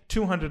spent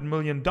 $200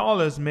 million,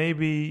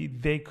 maybe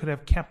they could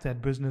have kept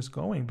that business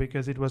going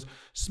because it was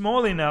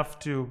small enough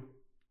to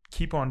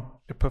keep on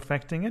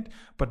perfecting it,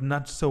 but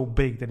not so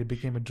big that it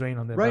became a drain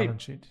on their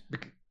balance sheet.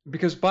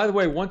 Because, by the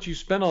way, once you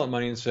spend all that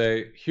money and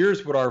say,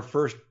 here's what our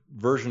first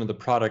version of the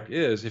product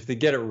is, if they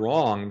get it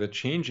wrong, the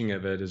changing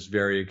of it is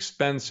very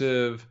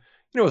expensive.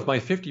 With my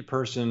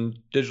 50-person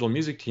digital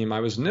music team, I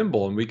was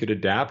nimble and we could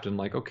adapt and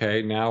like,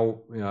 okay,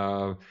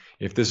 now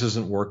if this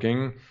isn't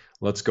working,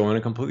 let's go in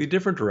a completely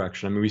different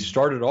direction. I mean,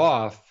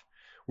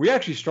 we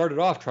actually started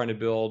off trying to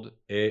build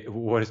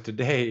what is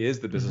today is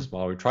the business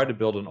model. We tried to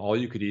build an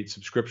all-you-could-eat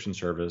subscription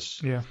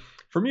service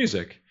for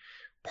music.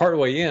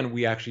 Partway in,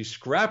 we actually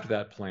scrapped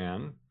that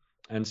plan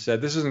and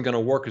said this isn't going to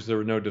work because there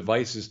were no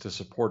devices to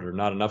support it, or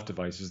not enough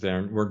devices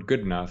there, weren't good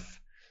enough.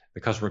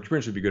 The customer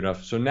experience would be good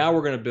enough. So now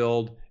we're going to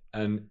build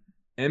an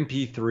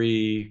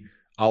MP3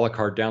 a la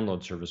carte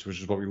download service, which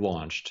is what we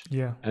launched.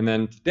 Yeah. And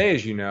then today,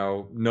 as you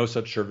know, no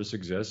such service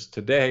exists.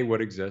 Today,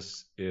 what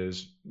exists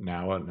is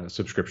now a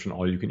subscription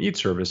all-you-can-eat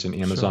service in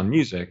Amazon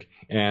Music.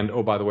 And,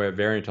 oh, by the way, a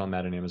variant on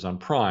that in Amazon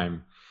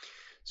Prime.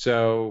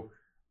 So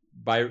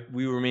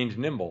we remained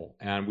nimble,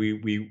 and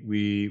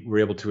we were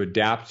able to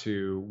adapt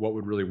to what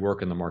would really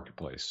work in the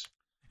marketplace.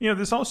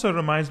 This also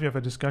reminds me of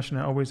a discussion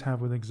I always have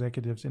with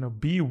executives.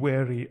 Be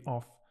wary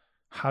of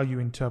how you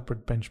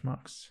interpret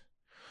benchmarks,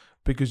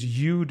 because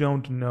you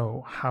don't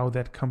know how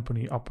that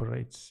company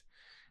operates.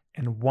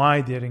 and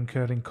why they're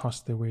incurring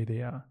costs the way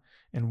they are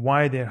and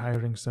why they're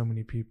hiring so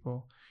many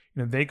people.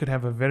 They could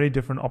have a very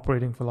different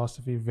operating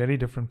philosophy, very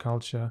different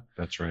culture.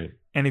 That's right.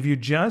 And if you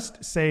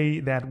just say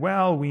that,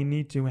 well, we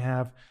need to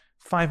have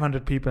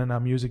 500 people in our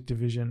music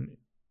division,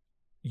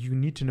 you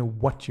need to know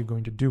what you're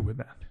going to do with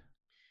that.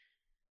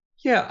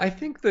 Yeah, I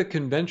think the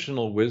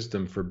conventional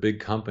wisdom for big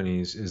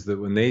companies is that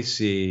when they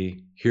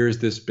see, here's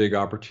this big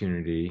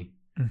opportunity,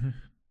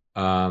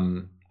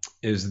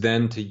 is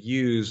then to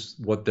use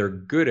what they're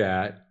good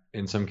at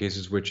in some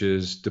cases, which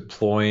is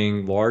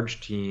deploying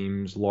large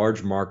teams,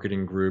 large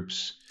marketing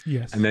groups.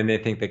 Yes. And then they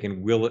think they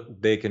can will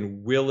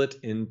it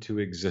into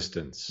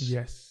existence.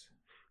 Yes.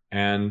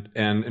 And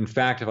in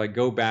fact, if I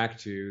go back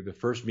to the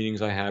first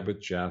meetings I had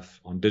with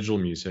Jeff on digital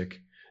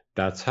music,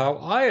 that's how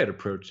I had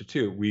approached it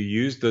too. We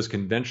used those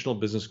conventional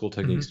business school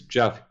techniques.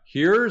 Jeff,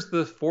 here's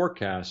the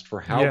forecast for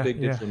how big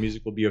digital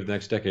music will be over the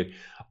next decade.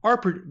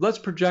 Let's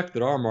project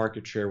that our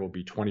market share will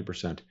be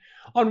 20%.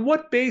 On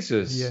what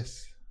basis?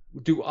 Yes.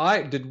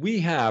 Did we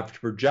have to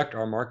project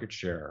our market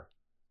share?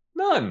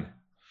 None.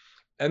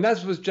 And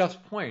that was Jeff's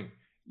point.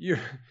 It's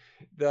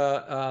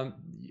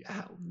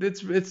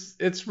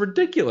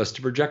ridiculous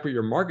to project what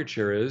your market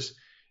share is.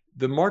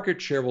 The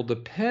market share will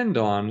depend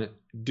on,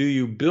 do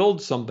you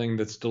build something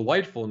that's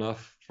delightful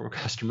enough for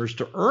customers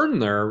to earn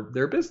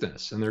their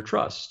business and their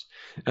trust?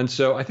 And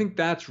so I think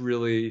that's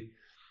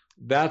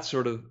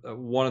sort of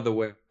one of the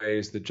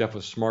ways that Jeff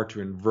was smart to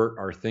invert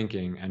our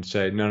thinking and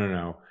say,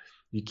 no.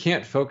 You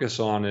can't focus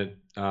on it.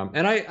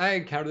 And I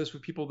encountered this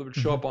with people that would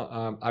show up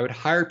on, I would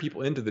hire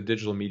people into the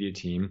digital media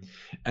team,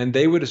 and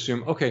they would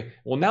assume, okay,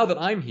 well, now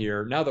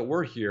that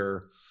we're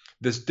here,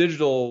 this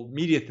digital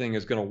media thing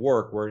is going to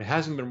work where it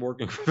hasn't been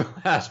working for the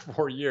last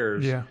 4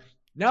 years. Yeah.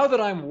 Now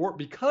that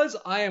because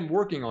I am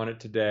working on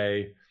it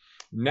today,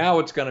 now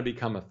it's going to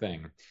become a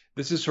thing.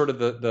 This is sort of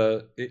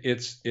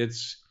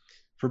it's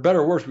for better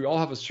or worse, we all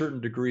have a certain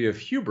degree of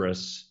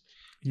hubris.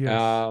 Yes.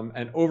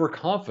 And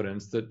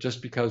overconfidence that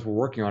just because we're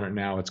working on it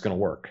now, it's going to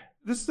work.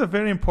 This is a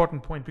very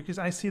important point because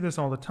I see this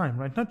all the time,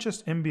 right? Not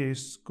just MBA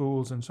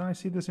schools and so on. I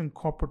see this in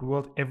corporate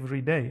world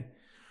every day,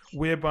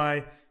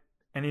 whereby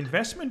an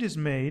investment is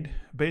made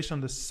based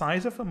on the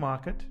size of a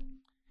market,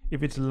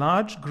 if it's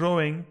large,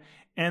 growing,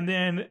 and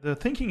then the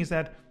thinking is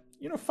that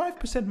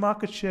 5%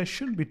 market share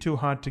shouldn't be too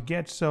hard to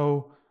get.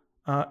 So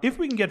if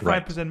we can get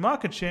 5%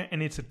 market share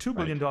and it's a $2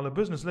 billion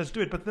business, let's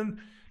do it. But then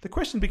the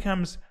question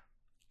becomes,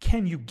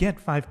 can you get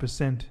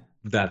 5%?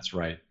 That's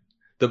right.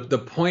 The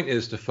point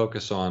is to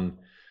focus on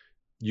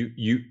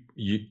you're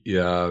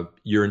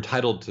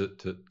entitled to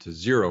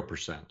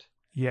 0%.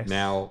 Yes.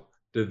 Now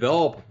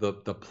develop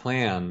the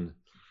plan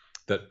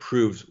that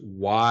proves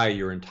why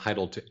you're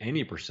entitled to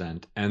any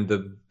percent, and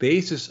the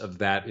basis of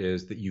that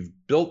is that you've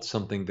built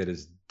something that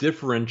is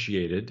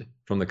differentiated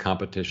from the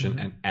competition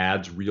and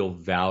adds real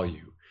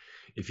value.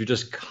 If you're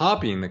just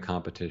copying the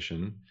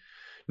competition.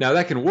 Now,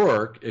 that can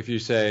work if you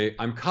say,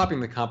 I'm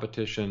copying the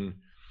competition,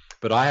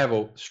 but I have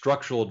a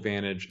structural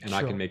advantage and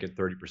I can make it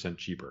 30%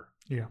 cheaper.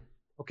 Yeah.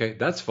 Okay,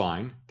 that's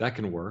fine. That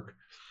can work.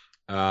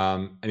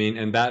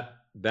 And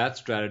that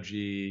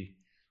strategy,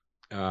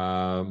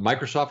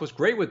 Microsoft was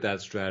great with that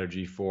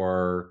strategy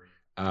for,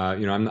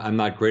 I'm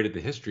not great at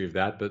the history of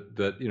that, but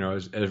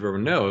as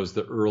everyone knows,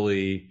 the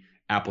early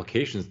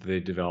applications that they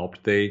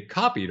developed, they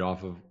copied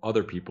off of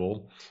other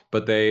people,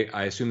 but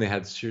I assume they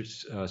had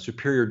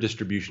superior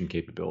distribution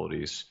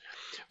capabilities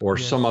or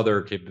some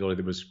other capability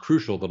that was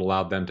crucial that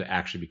allowed them to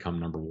actually become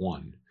number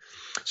one.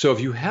 So if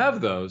you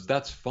have those,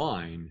 that's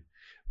fine.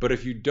 But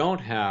if you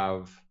don't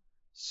have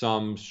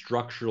some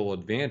structural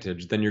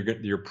advantage, then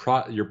your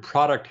product your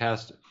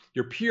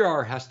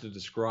PR has to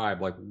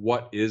describe like,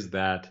 what is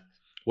that?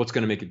 What's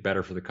going to make it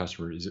better for the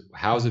customer?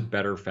 How is it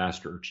better,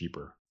 faster, or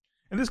cheaper?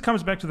 And this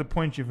comes back to the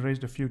point you've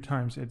raised a few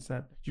times. It's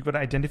that you've got to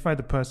identify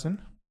the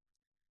person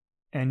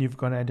and you've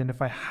got to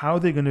identify how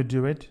they're going to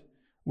do it,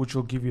 which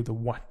will give you the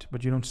what,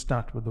 but you don't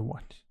start with the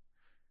what,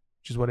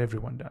 which is what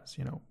everyone does.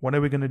 What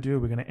are we going to do?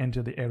 We're going to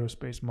enter the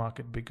aerospace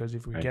market because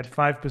if we get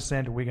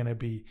 5%, we're going to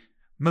be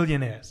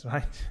millionaires,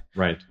 right?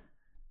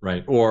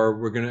 Right. Or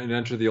we're going to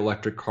enter the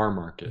electric car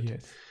market.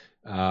 Yes.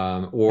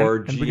 Or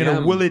and we're going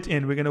to will it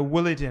in. We're going to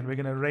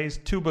raise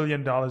 $2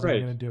 billion and we're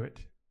going to do it.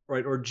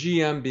 Right, or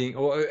GM being,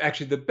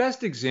 actually the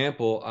best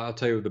example, I'll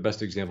tell you the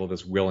best example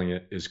that's willing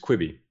it is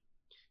Quibi,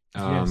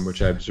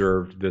 which I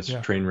observed this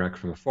train wreck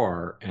from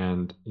afar.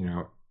 And,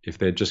 if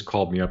they had just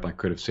called me up, I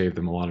could have saved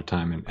them a lot of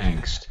time and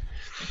angst.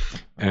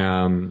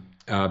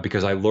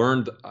 Because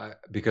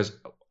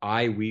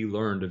we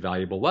learned a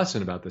valuable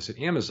lesson about this at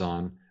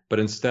Amazon, but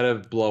instead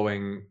of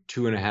blowing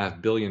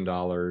 $2.5 billion,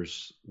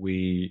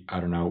 we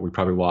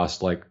probably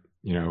lost $2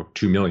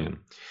 million.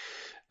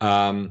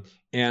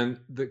 And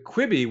the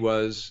Quibi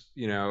was,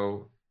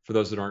 for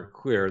those that aren't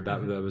clear,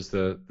 that was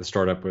the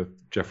startup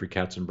with Jeffrey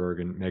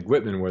Katzenberg and Meg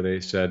Whitman, where they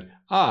said,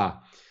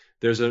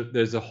 there's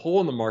a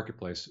hole in the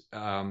marketplace.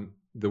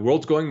 The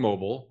world's going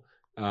mobile.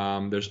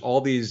 There's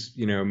all these,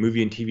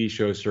 movie and TV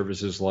show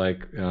services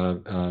like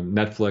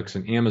Netflix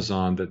and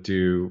Amazon that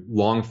do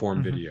long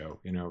form video,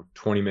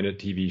 20-minute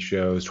TV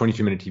shows,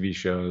 22-minute TV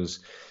shows,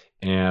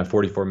 and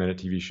 44-minute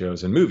TV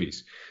shows and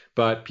movies.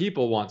 But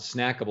people want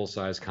snackable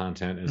size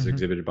content as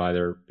exhibited by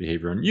their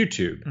behavior on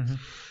YouTube.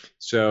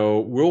 So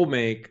we'll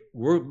make,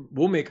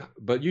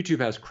 but YouTube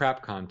has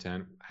crap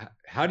content.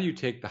 How do you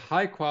take the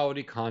high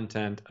quality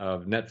content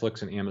of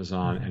Netflix and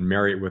Amazon and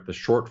marry it with the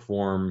short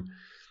form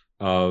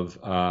of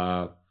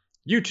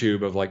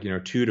YouTube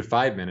of 2 to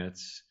 5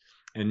 minutes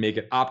and make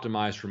it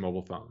optimized for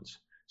mobile phones?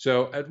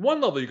 So at one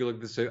level, you could look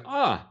at this and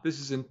say, this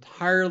is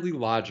entirely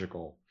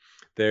logical.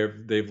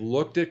 They've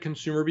looked at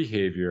consumer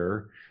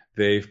behavior.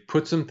 They've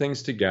put some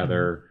things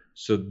together.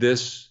 So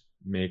this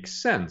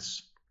makes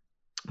sense.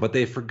 But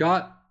they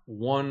forgot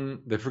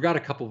a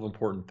couple of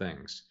important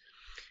things.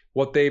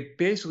 What they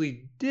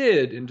basically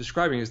did in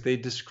describing is they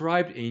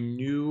described a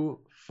new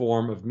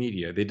form of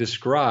media. They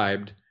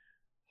described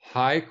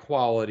high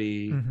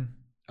quality,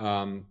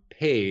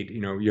 paid,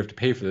 you have to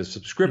pay for this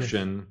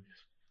subscription,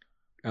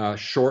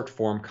 short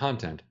form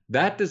content.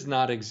 That does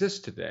not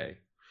exist today.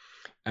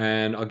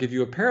 And I'll give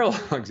you a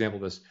parallel example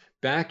of this.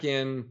 Back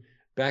in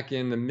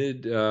the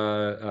mid,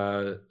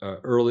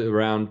 early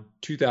around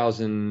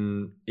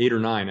 2008 or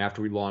 9,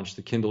 after we launched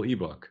the Kindle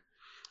ebook,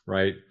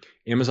 right?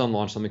 Amazon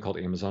launched something called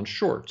Amazon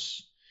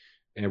Shorts,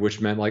 and which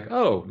meant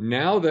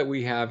now that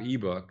we have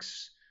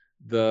ebooks,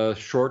 the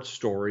short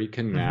story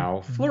can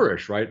now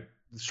flourish, right?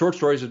 Short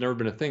stories have never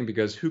been a thing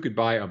because who could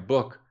buy a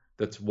book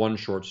that's one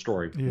short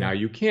story? Yeah. Now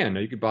you can. Now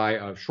you could buy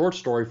a short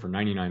story for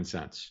 99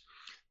 cents.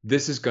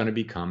 This is going to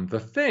become the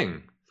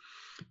thing.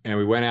 And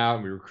we went out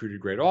and we recruited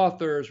great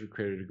authors. We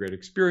created a great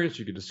experience.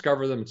 You could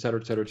discover them, et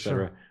cetera, et cetera, et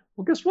cetera. Sure.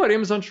 Well, guess what?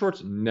 Amazon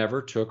Shorts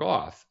never took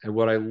off. And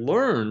what I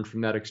learned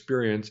from that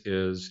experience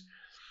is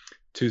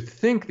to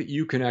think that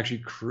you can actually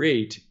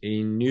create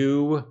a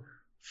new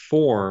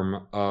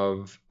form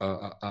of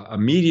a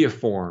media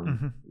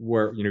form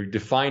where you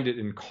defined it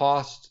in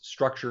cost,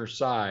 structure,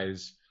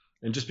 size,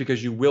 and just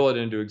because you will it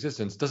into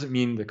existence doesn't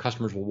mean the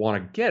customers will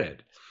want to get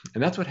it.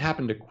 And that's what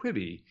happened to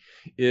Quibi,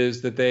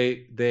 is that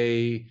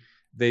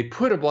they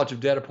put a bunch of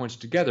data points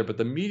together, but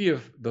the media,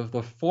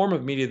 the form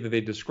of media that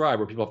they describe,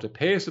 where people have to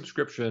pay a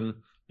subscription,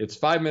 it's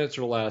 5 minutes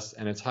or less,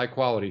 and it's high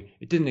quality,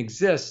 it didn't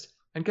exist.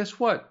 And guess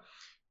what?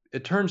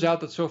 It turns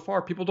out that so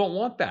far people don't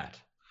want that.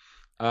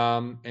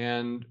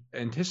 And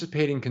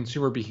anticipating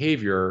consumer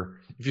behavior,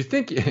 if you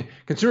think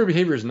consumer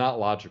behavior is not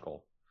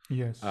logical.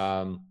 Yes.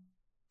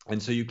 And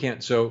so you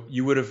can't,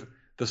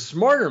 the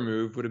smarter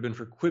move would have been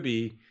for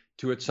Quibi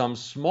to at some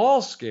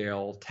small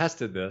scale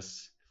tested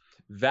this,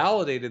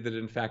 validated that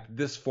in fact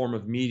this form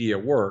of media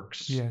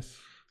works. Yes.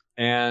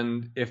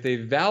 And if they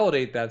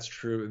validate that's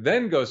true,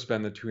 then go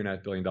spend the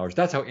 $2.5 billion.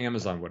 That's how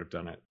Amazon would have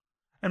done it.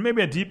 And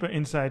maybe a deeper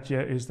insight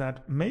here is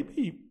that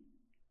maybe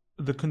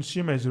the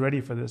consumer is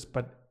ready for this,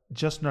 but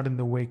just not in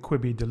the way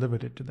Quibi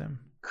delivered it to them.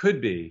 Could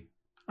be.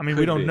 I mean,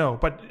 we don't know.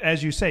 But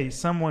as you say,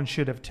 someone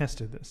should have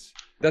tested this.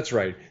 That's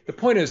right. The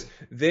point is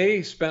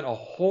they spent a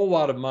whole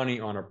lot of money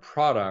on a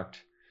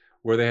product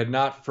where they had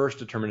not first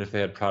determined if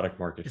they had product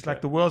market fit. It's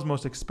like the world's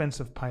most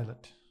expensive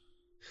pilot.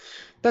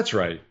 That's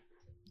right.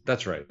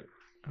 That's right.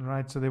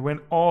 Right. So they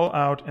went all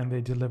out and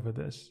they delivered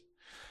this.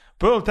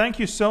 Bill, thank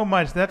you so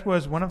much. That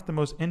was one of the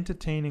most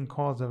entertaining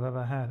calls I've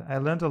ever had. I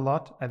learned a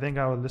lot. I think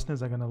our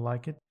listeners are going to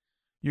like it.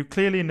 You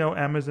clearly know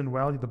Amazon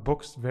well. The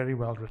book's very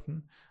well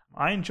written.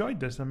 I enjoyed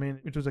this. I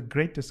mean, it was a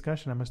great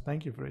discussion. I must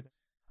thank you for it.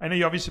 I know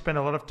you obviously spent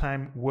a lot of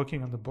time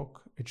working on the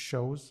book. It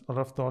shows a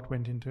lot of thought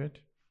went into it.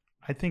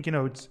 I think,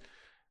 it's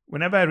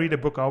whenever I read a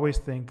book, I always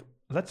think,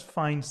 let's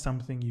find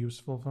something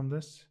useful from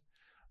this.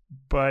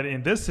 But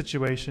in this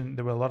situation,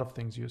 there were a lot of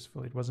things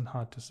useful. It wasn't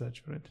hard to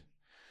search for it.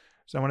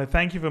 So I want to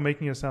thank you for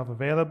making yourself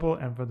available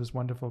and for this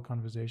wonderful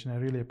conversation. I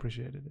really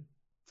appreciated it.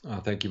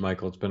 Thank you,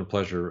 Michael. It's been a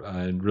pleasure.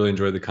 I really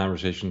enjoyed the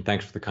conversation.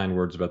 Thanks for the kind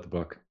words about the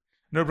book.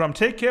 No problem.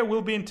 Take care.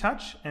 We'll be in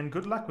touch and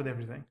good luck with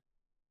everything.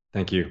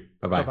 Thank you.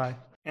 Bye-bye. Bye-bye.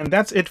 And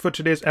that's it for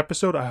today's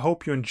episode. I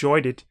hope you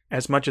enjoyed it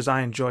as much as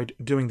I enjoyed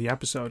doing the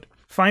episode.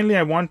 Finally,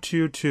 I want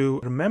you to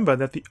remember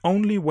that the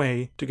only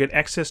way to get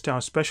access to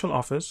our special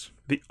offers,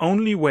 the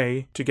only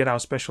way to get our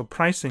special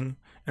pricing,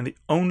 and the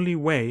only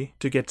way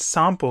to get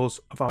samples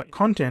of our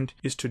content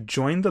is to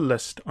join the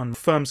list on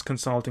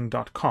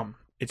firmsconsulting.com.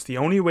 It's the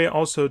only way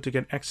also to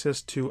get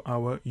access to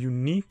our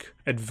unique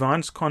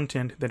advanced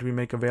content that we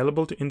make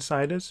available to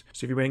insiders.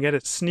 So if you want to get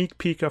a sneak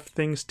peek of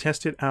things,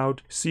 test it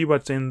out, see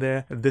what's in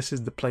there, this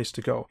is the place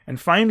to go. And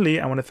finally,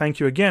 I want to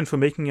thank you again for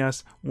making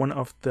us one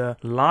of the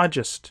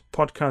largest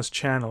podcast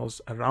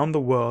channels around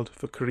the world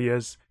for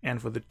careers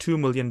and for the 2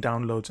 million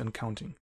downloads and counting.